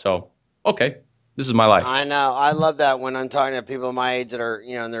know it. So, okay, this is my life. I know. I love that when I'm talking to people my age that are,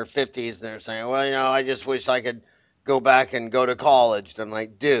 in their 50s, and they're saying, well, I just wish I could go back and go to college. I'm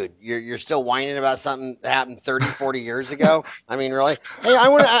like, dude, you're still whining about something that happened 30, 40 years ago? I mean, really? Hey, I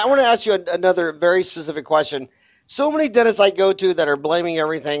want to ask you another very specific question. So many dentists I go to that are blaming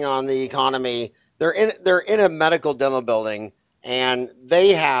everything on the economy. They're in a medical dental building and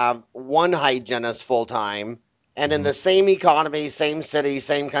they have one hygienist full time, and in the same economy, same city,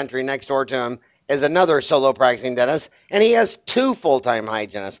 same country next door to him is another solo practicing dentist, and he has 2 full-time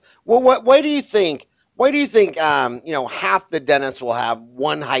hygienists. Well, why do you think? Why do you think, half the dentists will have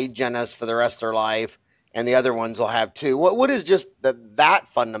one hygienist for the rest of their life and the other ones will have 2? What is just that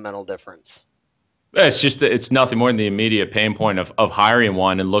fundamental difference? It's nothing more than the immediate pain point of hiring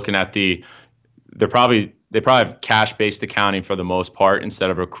one and looking at they probably have cash-based accounting for the most part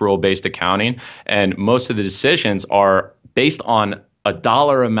instead of accrual-based accounting. And most of the decisions are based on a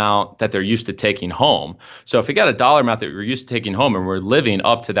dollar amount that they're used to taking home. So if you got a dollar amount that we're used to taking home and we're living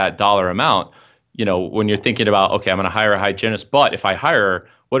up to that dollar amount, when you're thinking about, okay, I'm going to hire a hygienist, but if I hire her,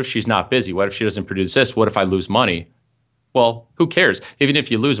 what if she's not busy? What if she doesn't produce this? What if I lose money? Well, who cares? Even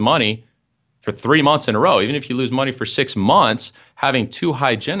if you lose money, for 3 months in a row. Even if you lose money for 6 months, having two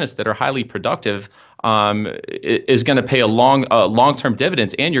hygienists that are highly productive is going to pay a long-term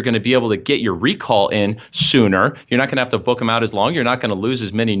dividends, and you're going to be able to get your recall in sooner. You're not going to have to book them out as long. You're not going to lose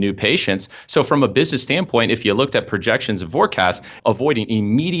as many new patients. So from a business standpoint, if you looked at projections and forecasts, avoiding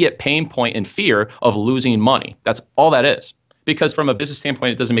immediate pain point and fear of losing money, that's all that is. Because from a business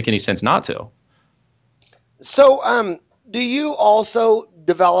standpoint, it doesn't make any sense not to. So, do you also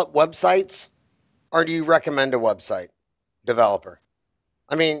develop websites, or do you recommend a website developer?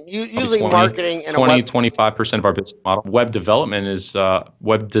 I mean, usually 20, marketing and 25% of our business model. Web development is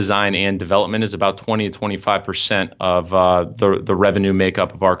web design and development is about 20 to 25% of the revenue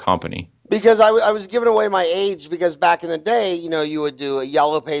makeup of our company. Because I was giving away my age, because back in the day, you would do a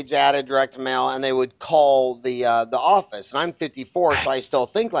yellow page ad, a direct mail, and they would call the office. And I'm 54, so I still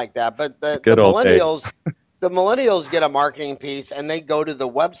think like that. But the millennials, the millennials get a marketing piece and they go to the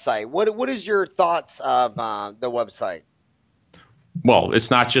website. What is your thoughts of the website? Well, it's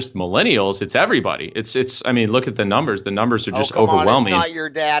not just millennials; it's everybody. I mean, look at the numbers. The numbers are just overwhelming. It's not your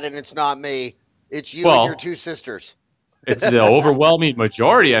dad and it's not me. It's you and your two sisters. It's the overwhelming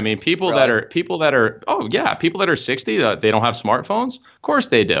majority. I mean, people that are 60, they don't have smartphones. Of course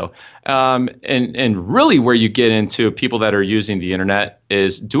they do. And really where you get into people that are using the internet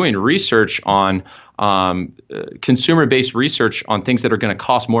is doing research on consumer-based research on things that are going to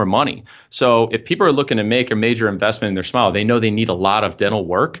cost more money. So if people are looking to make a major investment in their smile, they know they need a lot of dental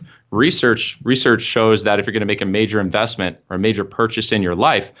work. Research shows that if you're going to make a major investment or a major purchase in your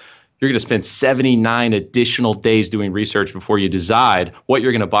life, you're going to spend 79 additional days doing research before you decide what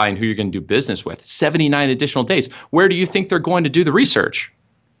you're going to buy and who you're going to do business with. 79 additional days. Where do you think they're going to do the research?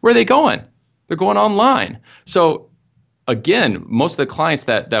 Where are they going? They're going online. So again, most of the clients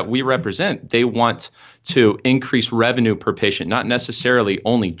that we represent, they want to increase revenue per patient, not necessarily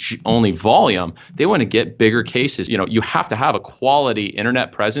only volume. They want to get bigger cases. You have to have a quality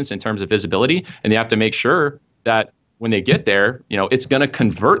internet presence in terms of visibility, and you have to make sure that when they get there, it's going to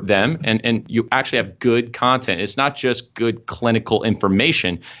convert them, and you actually have good content. It's not just good clinical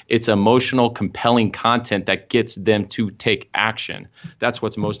information. It's emotional, compelling content that gets them to take action. That's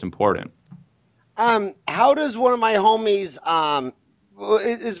what's most important. How does one of my homies,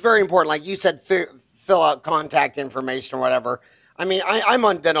 it's very important, like you said, fill out contact information or whatever. I mean, I'm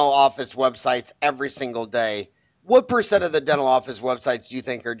on dental office websites every single day. What percent of the dental office websites do you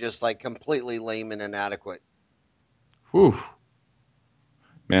think are just like completely lame and inadequate? Whew.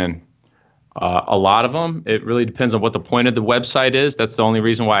 Man, a lot of them. It really depends on what the point of the website is. That's the only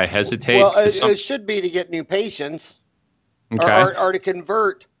reason why I hesitate. Well, it should be to get new patients, okay, or to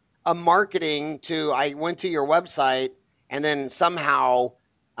convert a marketing to. I went to your website, and then somehow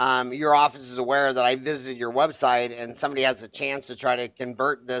your office is aware that I visited your website, and somebody has a chance to try to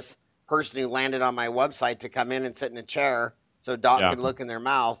convert this person who landed on my website to come in and sit in a chair so doc can look in their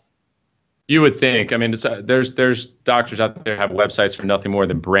mouth. You would think. I mean, there's doctors out there who have websites for nothing more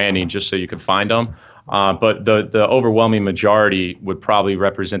than branding, just so you can find them. But the overwhelming majority would probably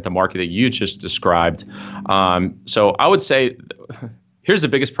represent the market that you just described. So I would say, here's the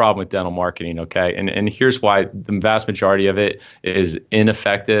biggest problem with dental marketing, okay? And here's why the vast majority of it is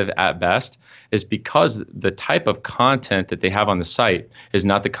ineffective at best, is because the type of content that they have on the site is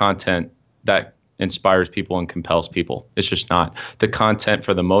not the content that inspires people and compels people. It's just not. The content,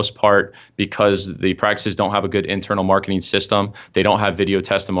 for the most part, because the practices don't have a good internal marketing system, they don't have video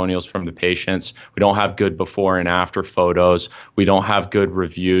testimonials from the patients, we don't have good before and after photos, we don't have good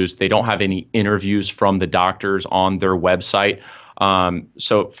reviews, they don't have any interviews from the doctors on their website.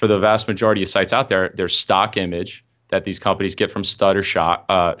 So for the vast majority of sites out there, there's stock image that these companies get from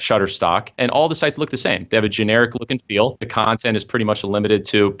Shutterstock, and all the sites look the same. They have a generic look and feel. The content is pretty much limited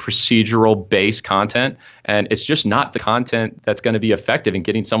to procedural-based content, and it's just not the content that's going to be effective in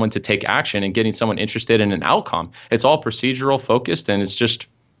getting someone to take action and getting someone interested in an outcome. It's all procedural focused, and it's just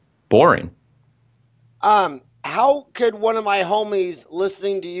boring. How could one of my homies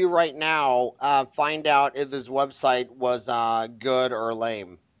listening to you right now find out if his website was good or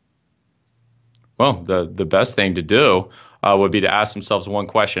lame? Well, the best thing to do would be to ask themselves one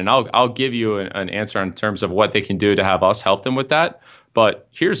question. I'll give you an answer in terms of what they can do to have us help them with that. But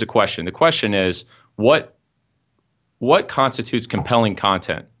here's the question. The question is, what constitutes compelling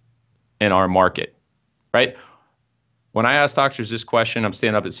content in our market, right? When I ask doctors this question, I'm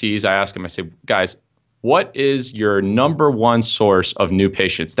standing up at CEs, I ask them, I say, guys, what is your number one source of new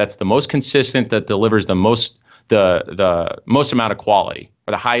patients? That's the most consistent, that delivers the most amount of quality,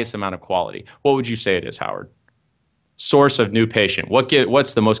 or the highest amount of quality. What would you say it is, Howard? Source of new patient.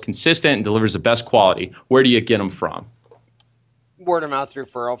 What's the most consistent and delivers the best quality? Where do you get them from? Word of mouth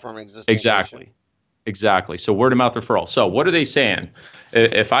referral from an existing patient. Exactly. Exactly. So word of mouth referral. So what are they saying?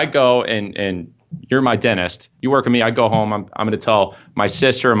 If I go and you're my dentist, you work with me, I go home, I'm going to tell my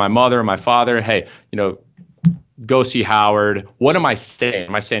sister, my mother, my father, hey, go see Howard. What am I saying?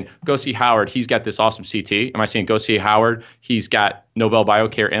 Am I saying, go see Howard, he's got this awesome CT? Am I saying, go see Howard, he's got Nobel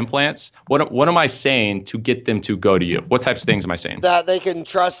Biocare implants? What am I saying to get them to go to you? What types of things am I saying? That they can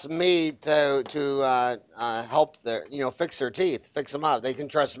trust me to help their, fix their teeth, fix them up. They can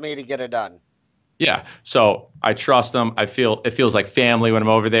trust me to get it done. Yeah. So I trust them. It feels like family when I'm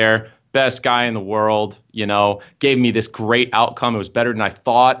over there. Best guy in the world, gave me this great outcome. It was better than I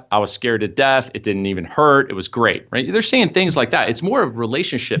thought. I was scared to death. It didn't even hurt. It was great, right? They're saying things like that. It's more of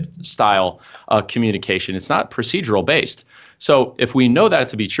relationship style communication. It's not procedural based. So if we know that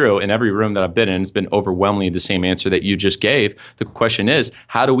to be true, in every room that I've been in, it's been overwhelmingly the same answer that you just gave. The question is,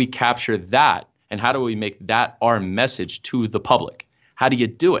 how do we capture that? And how do we make that our message to the public? How do you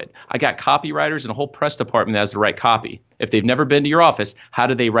do it? I got copywriters and a whole press department that has to write copy. If they've never been to your office, how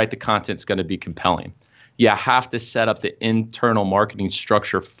do they write the content that's going to be compelling? You have to set up the internal marketing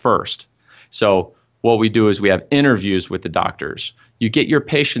structure first. So what we do is we have interviews with the doctors. You get your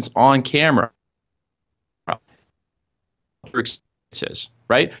patients on camera.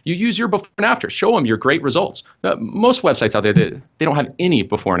 Right? You use your before and after. Show them your great results. Most websites out there, they don't have any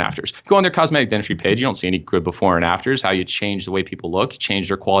before and afters. Go on their cosmetic dentistry page, you don't see any good before and afters, how you change the way people look, change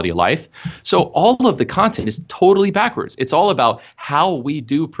their quality of life. So all of the content is totally backwards. It's all about how we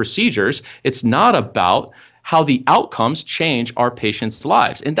do procedures. It's not about how the outcomes change our patients'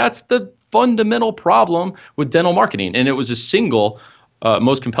 lives. And that's the fundamental problem with dental marketing. And it was a single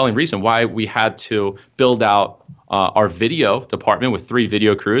most compelling reason why we had to build out our video department with 3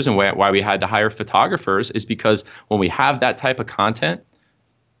 video crews, and why we had to hire photographers is because when we have that type of content,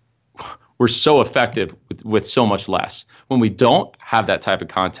 we're so effective with so much less. When we don't have that type of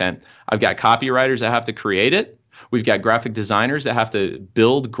content, I've got copywriters that have to create it. We've got graphic designers that have to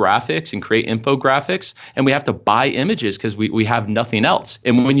build graphics and create infographics, and we have to buy images because we have nothing else.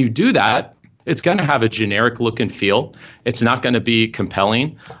 And when you do that, it's going to have a generic look and feel. It's not going to be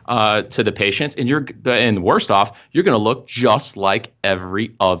compelling to the patients. And worst off, you're going to look just like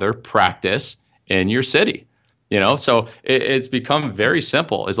every other practice in your city. So it's become very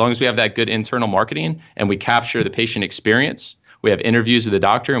simple. As long as we have that good internal marketing and we capture the patient experience, we have interviews with the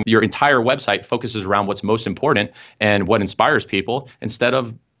doctor, and your entire website focuses around what's most important and what inspires people instead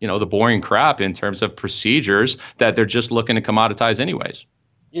of, the boring crap in terms of procedures that they're just looking to commoditize anyways.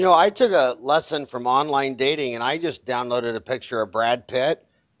 I took a lesson from online dating, and I just downloaded a picture of Brad Pitt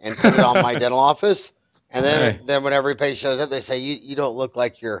and put it on my dental office. And then when every page shows up, they say, you don't look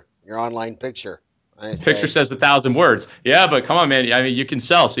like your online picture. Picture says 1,000 words. Yeah, but come on, man. I mean, you can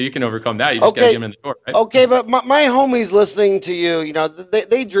sell, so you can overcome that. You just got to get them in the door, right? Okay, but my homies listening to you,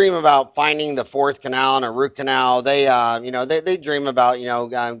 they dream about finding the 4th canal and a root canal. They, they dream about,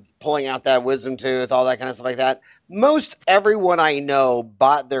 pulling out that wisdom tooth, all that kind of stuff like that. Most everyone I know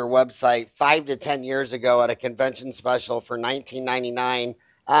bought their website 5 to 10 years ago at a convention special for $19.99.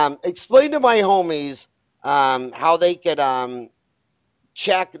 Explain to my homies how they could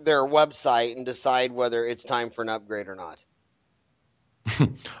check their website and decide whether it's time for an upgrade or not.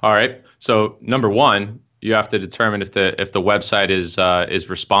 All right. So number one, you have to determine if the website is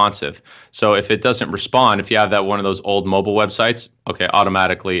responsive. So if it doesn't respond, if you have that one of those old mobile websites, okay,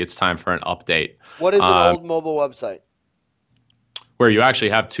 automatically it's time for an update. What is an old mobile website? Where you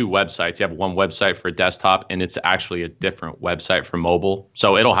actually have 2 websites. You have one website for desktop, and it's actually a different website for mobile.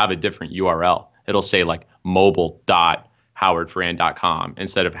 So it'll have a different URL. It'll say like mobile.howardfarran.com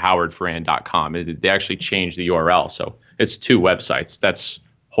instead of howardfarran.com. They actually changed the URL. So it's 2 websites. That's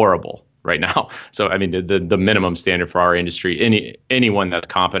horrible right now. So, I mean, the minimum standard for our industry, anyone that's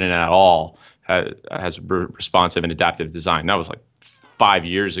competent at all has responsive and adaptive design. That was like 5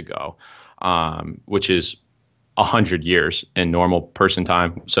 years ago, which is 100 years in normal person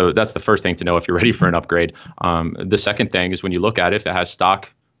time. So that's the first thing to know if you're ready for an upgrade. The second thing is when you look at it, if it has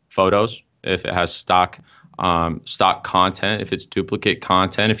stock photos, if it has stock content, if it's duplicate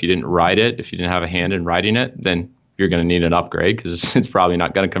content, if you didn't write it, if you didn't have a hand in writing it, then you're going to need an upgrade because it's probably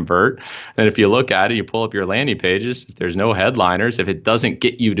not going to convert. And if you look at it, you pull up your landing pages, if there's no headliners, if it doesn't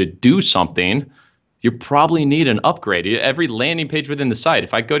get you to do something, you probably need an upgrade. Every landing page within the site,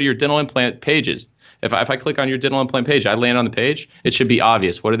 if I go to your dental implant pages, if I click on your dental implant page, I land on the page, it should be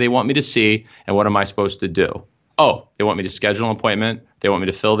obvious. What do they want me to see and what am I supposed to do? Oh, they want me to schedule an appointment. They want me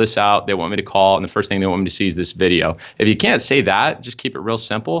to fill this out. They want me to call. And the first thing they want me to see is this video. If you can't say that, just keep it real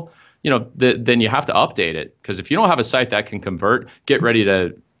simple. Then you have to update it, because if you don't have a site that can convert, get ready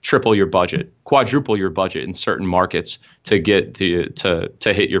to triple your budget, quadruple your budget in certain markets to get to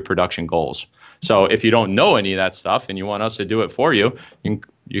hit your production goals. So if you don't know any of that stuff and you want us to do it for you,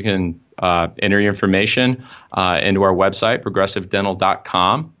 you can enter your information into our website,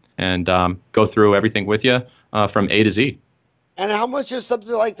 progressivedental.com, and go through everything with you from A to Z. And how much does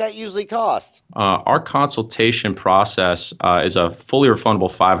something like that usually cost? Our consultation process is a fully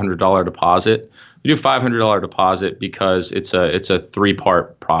refundable $500 deposit. We do $500 deposit because it's a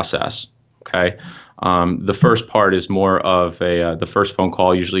three-part process. Okay. The first part is more of the first phone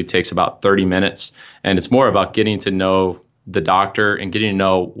call usually takes about 30 minutes, and it's more about getting to know the doctor and getting to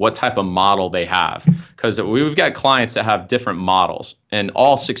know what type of model they have. Because we've got clients that have different models and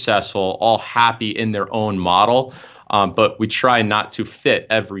all successful, all happy in their own model. But we try not to fit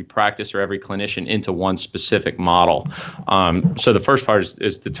every practice or every clinician into one specific model. So the first part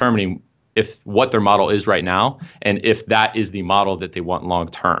is determining if what their model is right now and if that is the model that they want long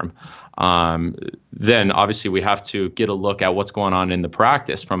term. Then obviously we have to get a look at what's going on in the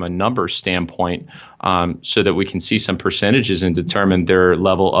practice from a numbers standpoint, so that we can see some percentages and determine their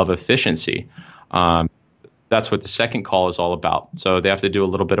level of efficiency. That's what the second call is all about. So they have to do a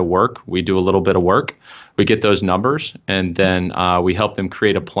little bit of work. We do a little bit of work. We get those numbers, and then we help them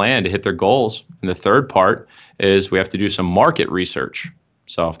create a plan to hit their goals. And the third part is we have to do some market research.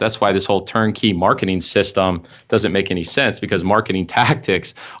 So that's why this whole turnkey marketing system doesn't make any sense, because marketing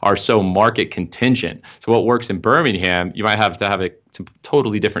tactics are so market contingent. So what works in Birmingham, you might have to have a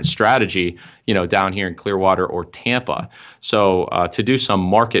totally different strategy, down here in Clearwater or Tampa. So to do some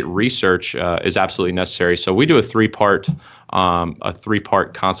market research is absolutely necessary. So we do a three-part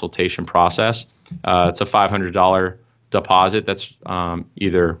consultation process. It's a $500 deposit that's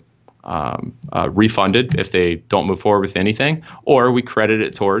either refunded if they don't move forward with anything, or we credit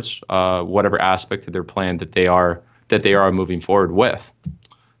it towards whatever aspect of their plan that they are moving forward with.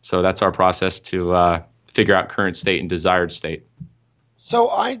 So that's our process to figure out current state and desired state. So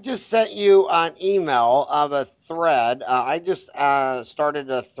I just sent you an email of a thread. I just started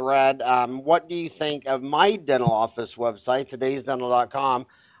a thread. What do you think of my dental office website, todaysdental.com?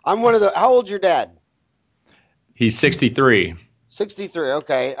 I'm one of the. How old's your dad? He's 63. 63.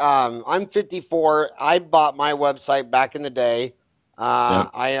 Okay. I'm 54. I bought my website back in the day. But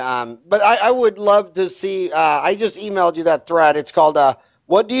I would love to see. I just emailed you that thread. It's called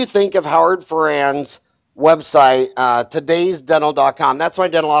 "What do you think of Howard Farran's website?" Todaysdental.com. That's my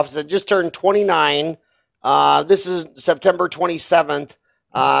dental office. It just turned 29. This is September 27th.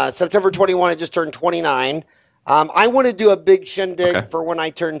 September 21. It just turned 29. I want to do a big shindig for when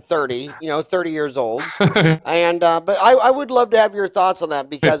I turn 30, 30 years old. And, but I would love to have your thoughts on that,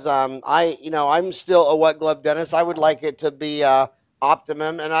 because, I'm still a wet glove dentist. I would like it to be,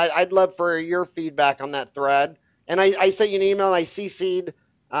 optimum. And I'd love for your feedback on that thread. And I sent you an email, and I CC'd,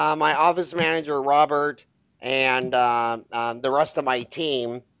 my office manager, Robert, and, the rest of my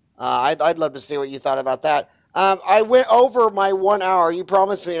team. I'd love to see what you thought about that. I went over my 1 hour. You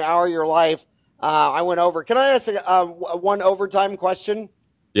promised me an hour of your life. I went over. Can I ask one overtime question?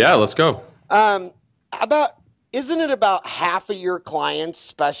 Yeah, let's go. Isn't it about half of your clients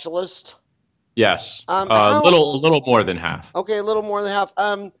specialists? Yes. A little more than half. Okay, a little more than half.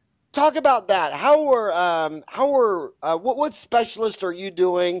 Talk about that. What specialist are you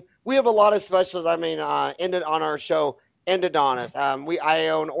doing? We have a lot of specialists. I mean, ended on our show, endodontists. I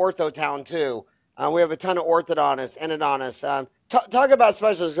own Orthotown too. We have a ton of orthodontists, endodontists. Talk about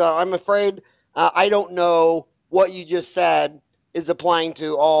specialists. I'm afraid I don't know what you just said is applying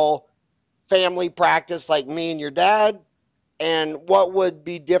to all family practice like me and your dad, and what would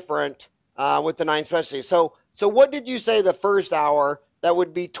be different with the 9 specialties. So what did you say the first hour that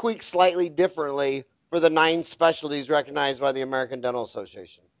would be tweaked slightly differently for the 9 specialties recognized by the American Dental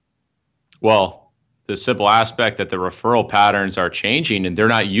Association? Well, the simple aspect that the referral patterns are changing, and they're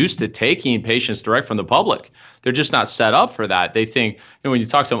not used to taking patients direct from the public. They're just not set up for that. They think, when you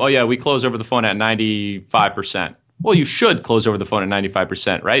talk to them, oh yeah, we close over the phone at 95%. Well, you should close over the phone at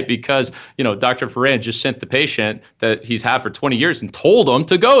 95%, right? Because, Dr. Farran just sent the patient that he's had for 20 years and told them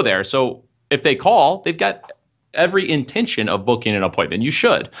to go there. So if they call, they've got every intention of booking an appointment. You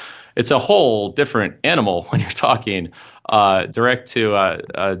should. It's a whole different animal when you're talking direct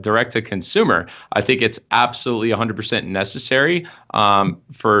to consumer. I think it's absolutely 100% necessary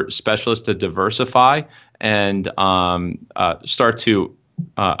for specialists to diversify and start to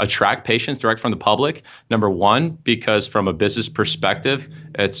attract patients direct from the public. Number one, because from a business perspective,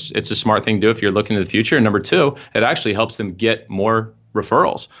 it's a smart thing to do if you're looking to the future. And number two, it actually helps them get more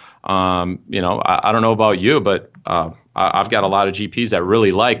referrals. I don't know about you, but I've got a lot of GPs that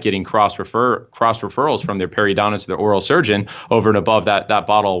really like getting cross referrals from their periodontist or their oral surgeon over and above that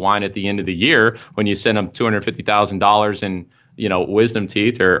bottle of wine at the end of the year when you send them $250,000 in wisdom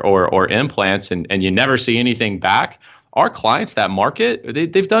teeth or implants, and you never see anything back. Our clients that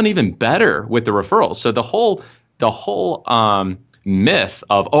market, they've done even better with the referrals. So the whole myth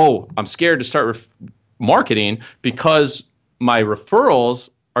of, oh, I'm scared to start marketing because my referrals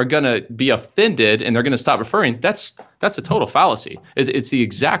are going to be offended and they're going to stop referring. That's a total fallacy. It's the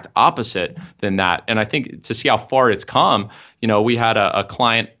exact opposite than that. And I think to see how far it's come, we had a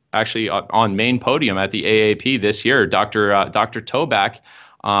client actually on main podium at the AAP this year, Dr. Toback,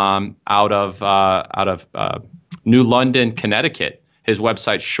 out of New London, Connecticut. His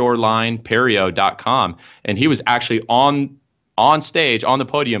website, shorelineperio.com. And he was actually on stage, on the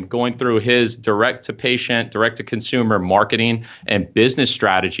podium, going through his direct-to-patient, direct-to-consumer marketing and business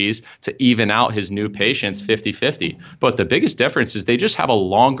strategies to even out his new patients 50-50. But the biggest difference is they just have a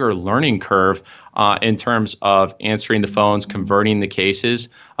longer learning curve in terms of answering the phones, converting the cases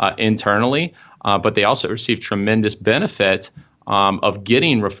internally. But they also receive tremendous benefit of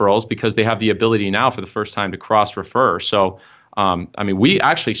getting referrals because they have the ability now for the first time to cross-refer. So, we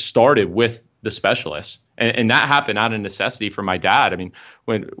actually started with the specialists. And that happened out of necessity for my dad. I mean,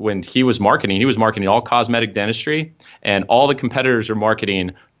 when he was marketing all cosmetic dentistry, and all the competitors are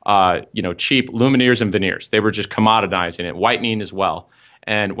marketing, cheap lumineers and veneers. They were just commoditizing it, whitening as well.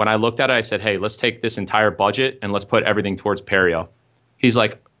 And when I looked at it, I said, hey, let's take this entire budget and let's put everything towards perio. He's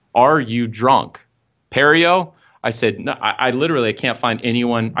like, are you drunk? Perio? I said, no, I literally can't find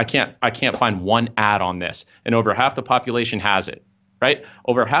anyone. I can't find one ad on this. And over half the population has it. Right?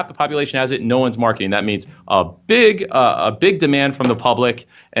 Over half the population has it. No one's marketing. That means a big demand from the public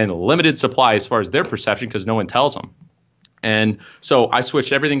and limited supply as far as their perception because no one tells them. And so I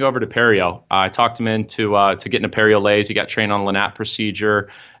switched everything over to perio. I talked him into getting a perio laser. He got trained on Lannat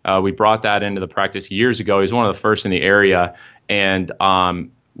procedure. We brought that into the practice years ago. He's one of the first in the area. And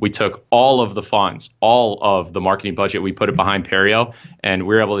we took all of the funds, all of the marketing budget, we put it behind perio, and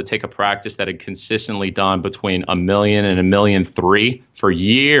we were able to take a practice that had consistently done between $1 million and $1.3 million for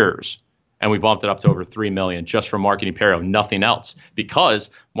years. And we bumped it up to over $3 million just from marketing perio, nothing else, because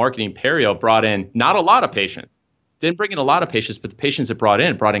marketing perio brought in not a lot of patients. Didn't bring in a lot of patients, but the patients it brought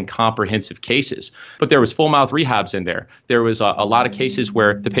in comprehensive cases. But there was full mouth rehabs in there. There was a lot of cases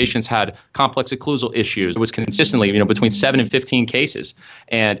where the patients had complex occlusal issues. It was consistently, between 7 and 15 cases,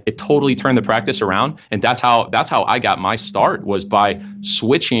 and it totally turned the practice around. And that's how I got my start, was by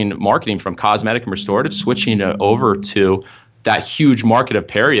switching marketing from cosmetic and restorative, switching it over to that huge market of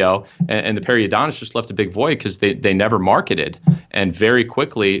perio, and the periodontist just left a big void because they never marketed. And very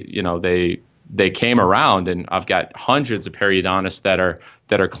quickly, they came around, and I've got hundreds of periodontists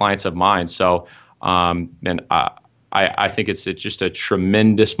that are clients of mine. So, and I think it's just a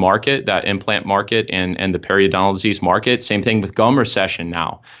tremendous market, that implant market and the periodontal disease market. Same thing with gum recession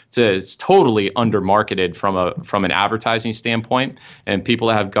now. It's totally under-marketed from an advertising standpoint, and people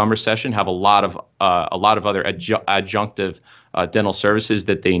that have gum recession have a lot of other adjunctive dental services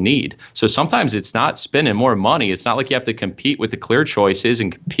that they need. So sometimes it's not spending more money. It's not like you have to compete with the Clear Choices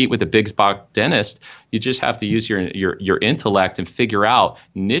and compete with the big box dentist. You just have to use your intellect and figure out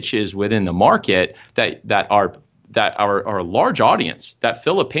niches within the market that are a large audience, that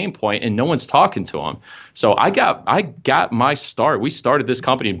fill a pain point, and no one's talking to them. So I got my start. We started this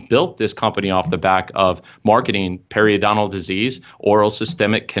company, built this company off the back of marketing periodontal disease, oral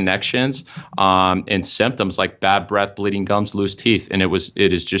systemic connections, and symptoms like bad breath, bleeding gums, loose teeth. And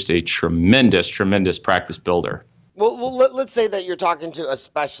it is just a tremendous practice builder. Well, let's say that you're talking to a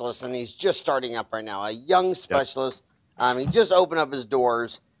specialist and he's just starting up right now, a young specialist. Yep. He just opened up his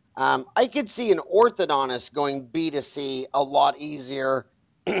doors. I could see an orthodontist going B2C a lot easier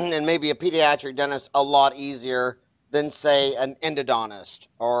and maybe a pediatric dentist a lot easier than, say, an endodontist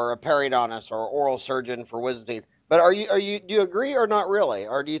or a periodontist or oral surgeon for wisdom teeth. But do you agree or not really?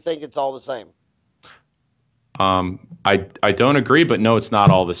 Or do you think it's all the same? I don't agree, but no, it's not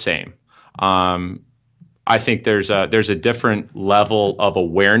all the same. I think there's a different level of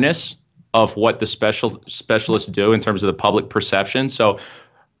awareness of what the specialists do in terms of the public perception. So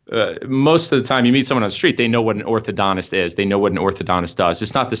most of the time you meet someone on the street, they know what an orthodontist is. They know what an orthodontist does.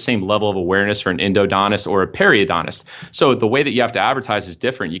 It's not the same level of awareness for an endodontist or a periodontist. So the way that you have to advertise is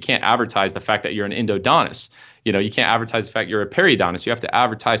different. You can't advertise the fact that you're an endodontist. You can't advertise the fact you're a periodontist. You have to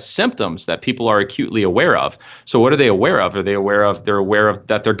advertise symptoms that people are acutely aware of. So what are they aware of? They're aware of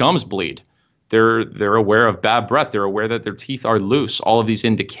that their gums bleed. they're aware of bad breath. They're aware that their teeth are loose. All of these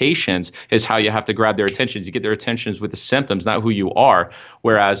indications is how you have to grab their attentions. You get their attentions with the symptoms, not who you are.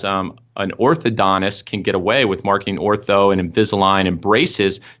 Whereas an orthodontist can get away with marketing ortho and Invisalign and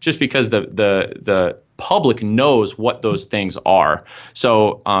braces just because the public knows what those things are.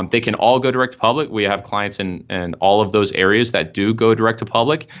 So they can all go direct to public. We have clients in all of those areas that do go direct to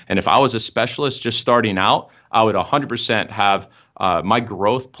public. And if I was a specialist just starting out, I would 100% have my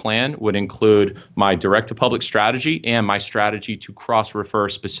growth plan would include my direct-to-public strategy and my strategy to cross-refer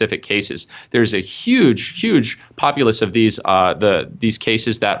specific cases. There's a huge populace of these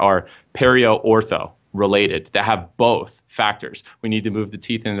cases that are perio-ortho related, that have both factors. We need to move the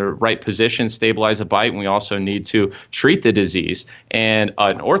teeth in the right position, stabilize a bite, and we also need to treat the disease. And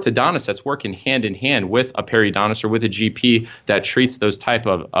an orthodontist that's working hand in hand with a periodontist or with a GP that treats those type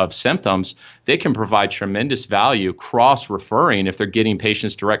of symptoms, they can provide tremendous value cross-referring if they're getting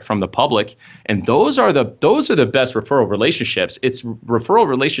patients direct from the public. And those are the best referral relationships. It's referral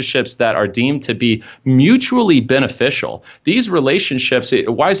relationships that are deemed to be mutually beneficial. These relationships,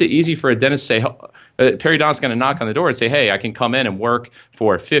 why is it easy for a dentist to say, a periodontist is going to knock on the door and say, hey, I can come in and work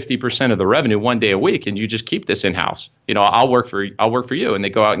for 50% of the revenue 1 day a week, and you just keep this in-house. I'll work for you. And they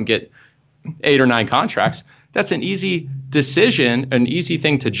go out and get 8 or 9 contracts. That's an easy decision, an easy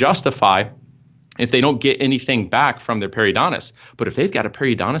thing to justify if they don't get anything back from their periodontist. But if they've got a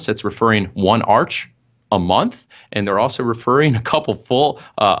periodontist that's referring 1 arch a month, and they're also referring a couple full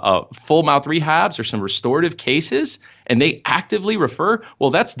mouth rehabs or some restorative cases, and they actively refer,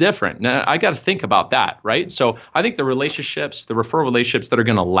 well, that's different. Now, I got to think about that, right? So I think the referral relationships that are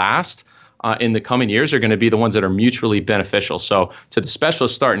going to last in the coming years are going to be the ones that are mutually beneficial. So to the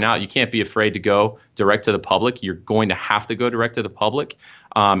specialist starting out, you can't be afraid to go direct to the public. You're going to have to go direct to the public.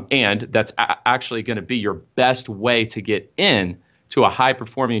 And that's actually going to be your best way to get in to a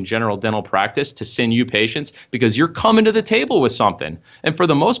high-performing general dental practice to send you patients, because you're coming to the table with something. And for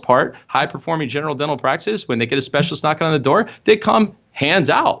the most part, high-performing general dental practices, when they get a specialist knocking on the door, they come hands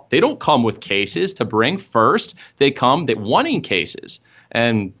out. They don't come with cases to bring first. They come wanting cases.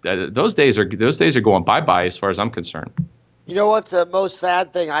 And those days are going bye-bye as far as I'm concerned. You know what's the most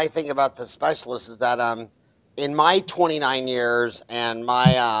sad thing I think about the specialists is that in my 29 years and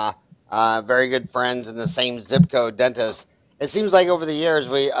my very good friends in the same zip code dentists, it seems like over the years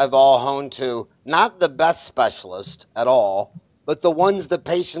we have all honed to not the best specialist at all, but the ones the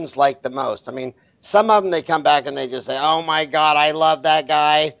patients like the most. I mean, some of them, they come back and they just say, oh my God, I love that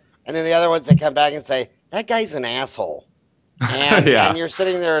guy. And then the other ones, they come back and say, that guy's an asshole. And, Yeah. and you're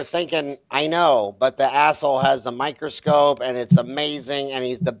sitting there thinking, I know, but the asshole has the microscope and it's amazing and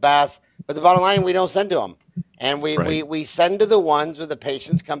he's the best. But the bottom line, we don't send to him. And we send to the ones where the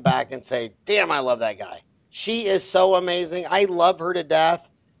patients come back and say, damn, I love that guy. She is so amazing. I love her to death.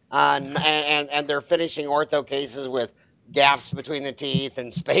 And they're finishing ortho cases with gaps between the teeth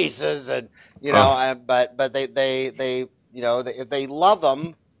and spaces, and but they if they love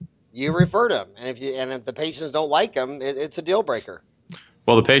them, you refer them, and if the patients don't like them, it's a deal breaker.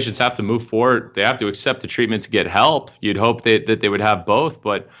 Well, the patients have to move forward. They have to accept the treatment to get help. You'd hope that they would have both,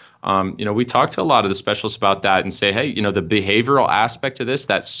 but we talk to a lot of the specialists about that and say, hey, the behavioral aspect of this,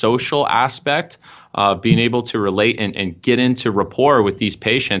 that social aspect, being able to relate and get into rapport with these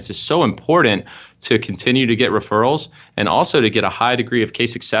patients is so important to continue to get referrals and also to get a high degree of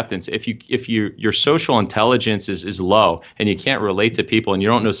case acceptance. If your social intelligence is low and you can't relate to people and you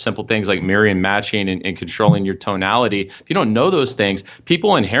don't know simple things like mirroring, matching, and controlling your tonality, if you don't know those things,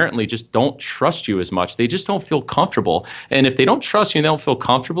 people inherently just don't trust you as much. They just don't feel comfortable. And if they don't trust you and they don't feel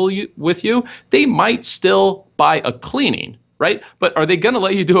comfortable with you, they might still buy a cleaning. Right? But are they going to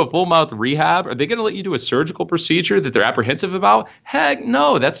let you do a full mouth rehab? Are they going to let you do a surgical procedure that they're apprehensive about? Heck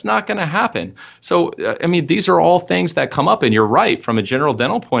no, that's not going to happen. So, these are all things that come up, and you're right. From a general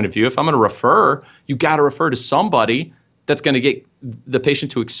dental point of view, if I'm going to refer, you got to refer to somebody that's going to get the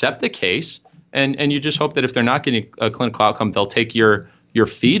patient to accept the case. And you just hope that if they're not getting a clinical outcome, they'll take your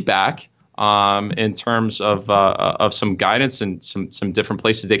feedback in terms of some guidance and some different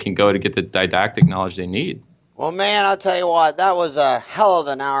places they can go to get the didactic knowledge they need. Well, man, I'll tell you what, that was a hell of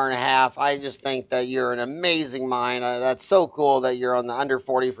an hour and a half. I just think that you're an amazing mind. That's so cool that you're on the under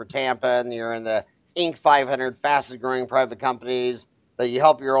 40 for Tampa and you're in the Inc. 500 fastest growing private companies, that you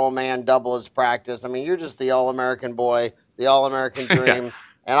help your old man double his practice. I mean, you're just the all-American boy, the all-American dream. Yeah.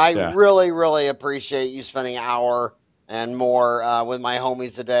 And I really, really appreciate you spending an hour and more with my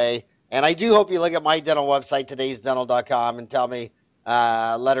homies today. And I do hope you look at my dental website, todaysdental.com, and tell me,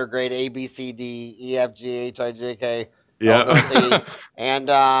 letter grade A, B, C, D, E, F, G, H, I, J, K. Yeah. And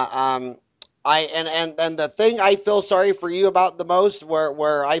And the thing I feel sorry for you about the most,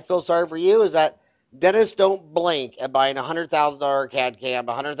 where I feel sorry for you, is that dentists don't blink at buying $100,000 CAD cam,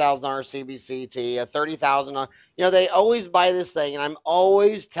 $100,000 CBCT, a 30,000. They always buy this thing, and I'm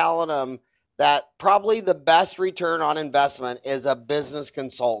always telling them that probably the best return on investment is a business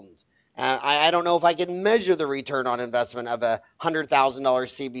consultant. And I don't know if I can measure the return on investment of a $100,000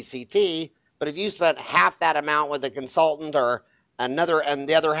 CBCT, but if you spent half that amount with a consultant, or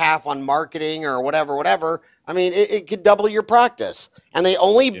the other half on marketing or whatever, I mean, it could double your practice. And they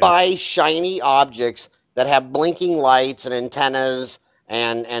only Yeah. buy shiny objects that have blinking lights and antennas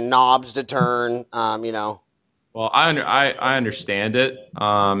and knobs to turn. Well, I understand it,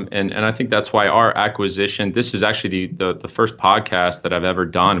 and I think that's why our acquisition. This is actually the first podcast that I've ever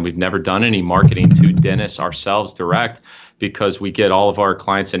done. We've never done any marketing to dentists ourselves direct, because we get all of our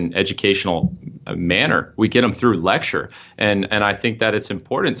clients in educational manner. We get them through lecture, and I think that it's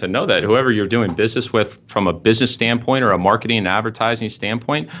important to know that whoever you're doing business with, from a business standpoint or a marketing and advertising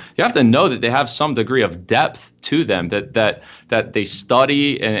standpoint, you have to know that they have some degree of depth to them, that they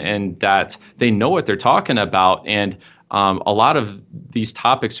study, and that they know what they're talking about. And a lot of these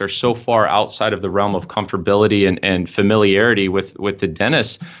topics are so far outside of the realm of comfortability and familiarity with the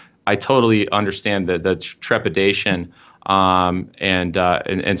dentist. I totally understand the trepidation and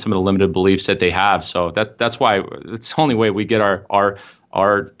some of the limited beliefs that they have. So that's why it's the only way we get our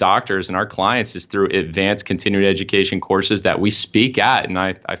doctors and our clients is through advanced continuing education courses that we speak at. And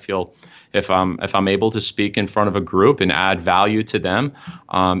I feel if I'm able to speak in front of a group and add value to them,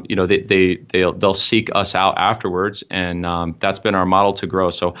 they'll seek us out afterwards, and that's been our model to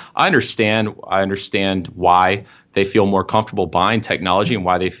grow. So I understand why they feel more comfortable buying technology and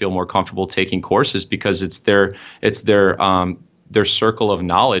why they feel more comfortable taking courses, because it's their circle of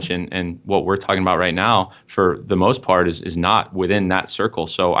knowledge, and what we're talking about right now, for the most part, is not within that circle.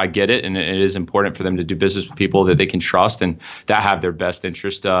 So I get it, and it is important for them to do business with people that they can trust and that have their best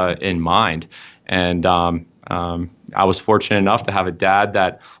interest in mind. And I was fortunate enough to have a dad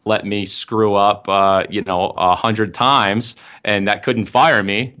that let me screw up, 100 times, and that couldn't fire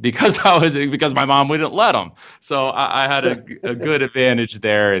me because my mom wouldn't let him. So I had a good advantage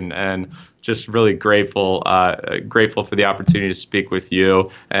there, and just really grateful for the opportunity to speak with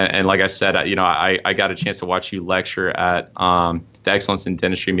you. And like I said, I got a chance to watch you lecture at the Excellence in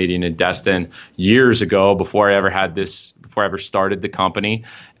Dentistry meeting in Destin years ago, before I ever started the company,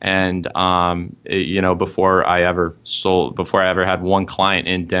 and before I ever had one client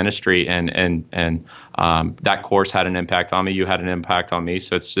in dentistry, and that course had an impact on me. You had an impact on me.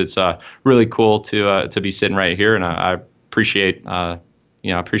 So it's really cool to be sitting right here, and I appreciate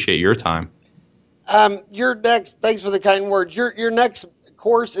appreciate your time. Thanks for the kind words. Your next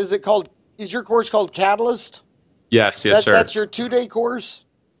course, is your course called Catalyst? Yes, sir. That's your 2-day course?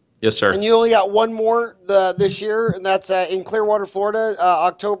 Yes, sir. And you only got one more this year, and that's in Clearwater, Florida,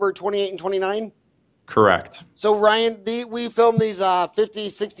 October 28 and 29? Correct. So Ryan, we film these 50,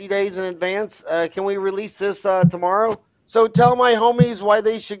 60 days in advance. Can we release this tomorrow? So tell my homies why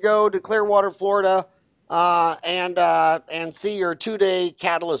they should go to Clearwater, Florida, and see your 2-day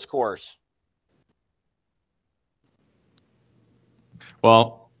Catalyst course.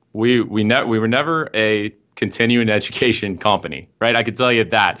 Well, we were never a continuing education company, right? I can tell you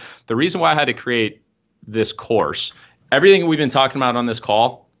that. The reason why I had to create this course, everything we've been talking about on this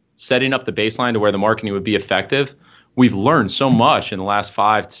call, setting up the baseline to where the marketing would be effective, we've learned so much in the last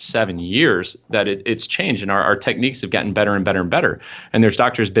 5 to 7 years that it's changed, and our techniques have gotten better and better and better. And there's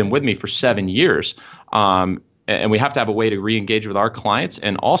doctors been with me for 7 years. And we have to have a way to re-engage with our clients,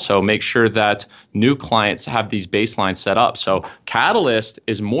 and also make sure that new clients have these baselines set up. So Catalyst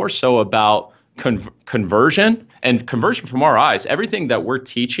is more so about conversion, and conversion from our eyes. Everything that we're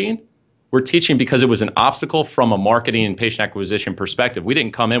teaching because it was an obstacle from a marketing and patient acquisition perspective. We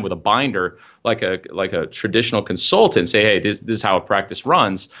didn't come in with a binder like a traditional consultant and say, hey, this is how a practice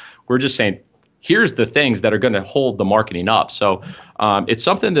runs. We're just saying, here's the things that are going to hold the marketing up. So it's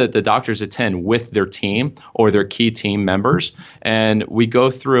something that the doctors attend with their team or their key team members, and we go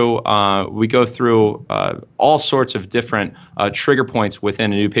through all sorts of different trigger points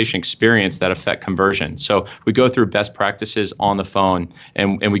within a new patient experience that affect conversion. So we go through best practices on the phone,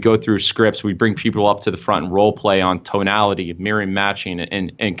 and we go through scripts. We bring people up to the front and role play on tonality, mirroring, matching,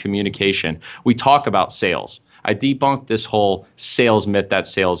 and communication. We talk about sales. I debunk this whole sales myth that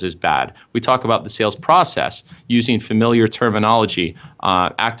sales is bad. We talk about the sales process, using familiar terminology,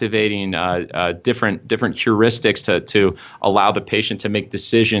 activating different heuristics to allow the patient to make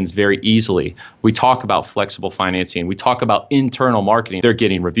decisions very easily. We talk about flexible financing. We talk about internal marketing. They're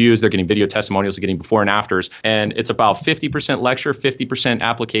getting reviews, they're getting video testimonials, they're getting before and afters, and it's about 50% lecture, 50%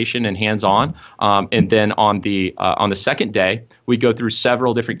 application and hands-on. And then on the second day, we go through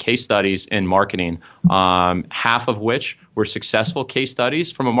several different case studies in marketing, half of which were successful case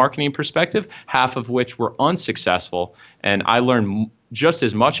studies from a marketing perspective, half of which were unsuccessful. And I learned just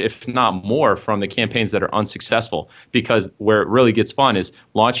as much, if not more, from the campaigns that are unsuccessful, because where it really gets fun is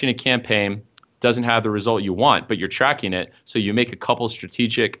launching a campaign doesn't have the result you want, but you're tracking it. So you make a couple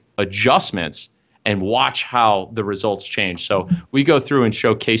strategic adjustments and watch how the results change. So we go through and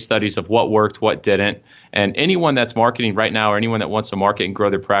show case studies of what worked, what didn't. And anyone that's marketing right now, or anyone that wants to market and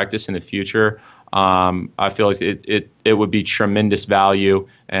grow their practice in the future, I feel like it would be tremendous value,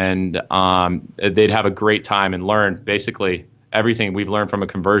 and they'd have a great time and learn basically everything we've learned from a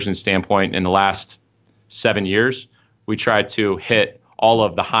conversion standpoint in the last 7 years. We tried to hit all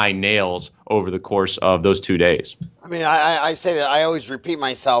of the high nails over the course of those 2 days. I mean, I say that I always repeat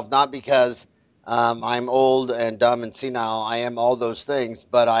myself, not because I'm old and dumb and senile. I am all those things,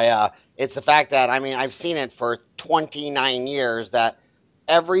 but it's the fact that, I mean, I've seen it for 29 years that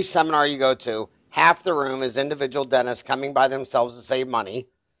every seminar you go to, half the room is individual dentists coming by themselves to save money.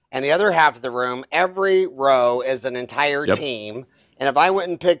 And the other half of the room, every row is an entire team. And if I went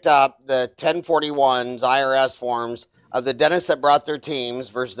and picked up the 1041s, IRS forms of the dentists that brought their teams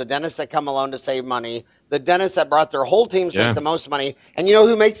versus the dentists that come alone to save money, the dentists that brought their whole teams make the most money. And you know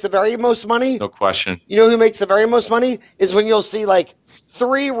who makes the very most money? No question. You know who makes the very most money? Is when you'll see like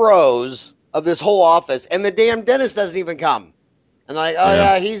 3 rows of this whole office and the damn dentist doesn't even come. And they're like, oh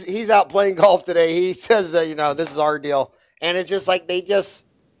yeah, he's out playing golf today. He says, you know, this is our deal. And it's just like, they just,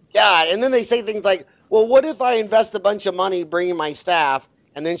 God. And then they say things like, well, what if I invest a bunch of money bringing my staff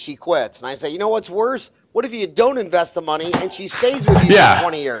and then she quits? And I say, you know what's worse? What if you don't invest the money and she stays with you for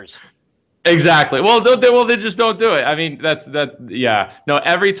 20 years? Exactly. Well, they just don't do it. I mean, yeah. No,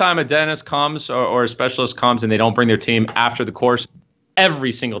 every time a dentist comes or a specialist comes and they don't bring their team after the course,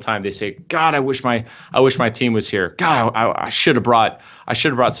 every single time they say, God, I wish my team was here. God, I should have brought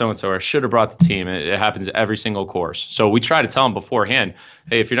so-and-so, or I should have brought the team. It happens every single course. So we try to tell them beforehand,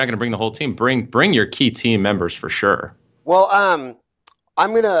 hey, if you're not going to bring the whole team, bring your key team members for sure. Well,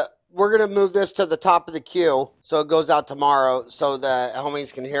 we're going to move this to the top of the queue so it goes out tomorrow so the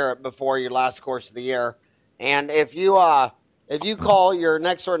homies can hear it before your last course of the year. And if you call your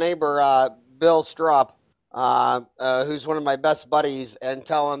next door neighbor, Bill Strupp, who's one of my best buddies, and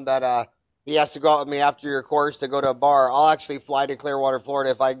tell him that he has to go out with me after your course to go to a bar, I'll actually fly to Clearwater, Florida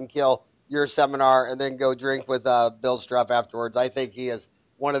if I can kill your seminar and then go drink with Bill Strupp afterwards. I think he is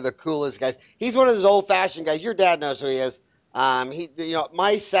one of the coolest guys. He's one of those old-fashioned guys. Your dad knows who he is.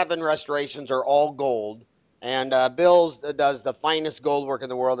 My 7 restorations are all gold, and Bill's does the finest gold work in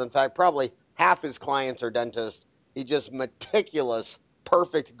the world. In fact, probably half his clients are dentists. He just meticulous,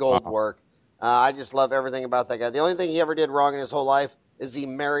 perfect gold work. I just love everything about that guy. The only thing he ever did wrong in his whole life is he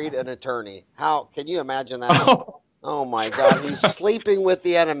married an attorney. How can you imagine that? Oh my God, he's sleeping with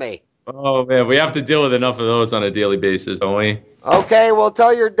the enemy. Oh man, we have to deal with enough of those on a daily basis, don't we? Okay, well,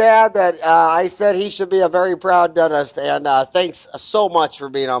 tell your dad that I said he should be a very proud dentist, and thanks so much for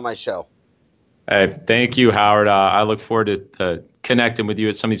being on my show. Hey, thank you, Howard. I look forward to connecting with you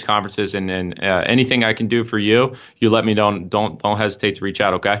at some of these conferences, and anything I can do for you, you let me know. Don't hesitate to reach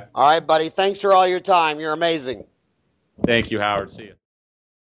out, okay? All right, buddy. Thanks for all your time. You're amazing. Thank you, Howard. See you.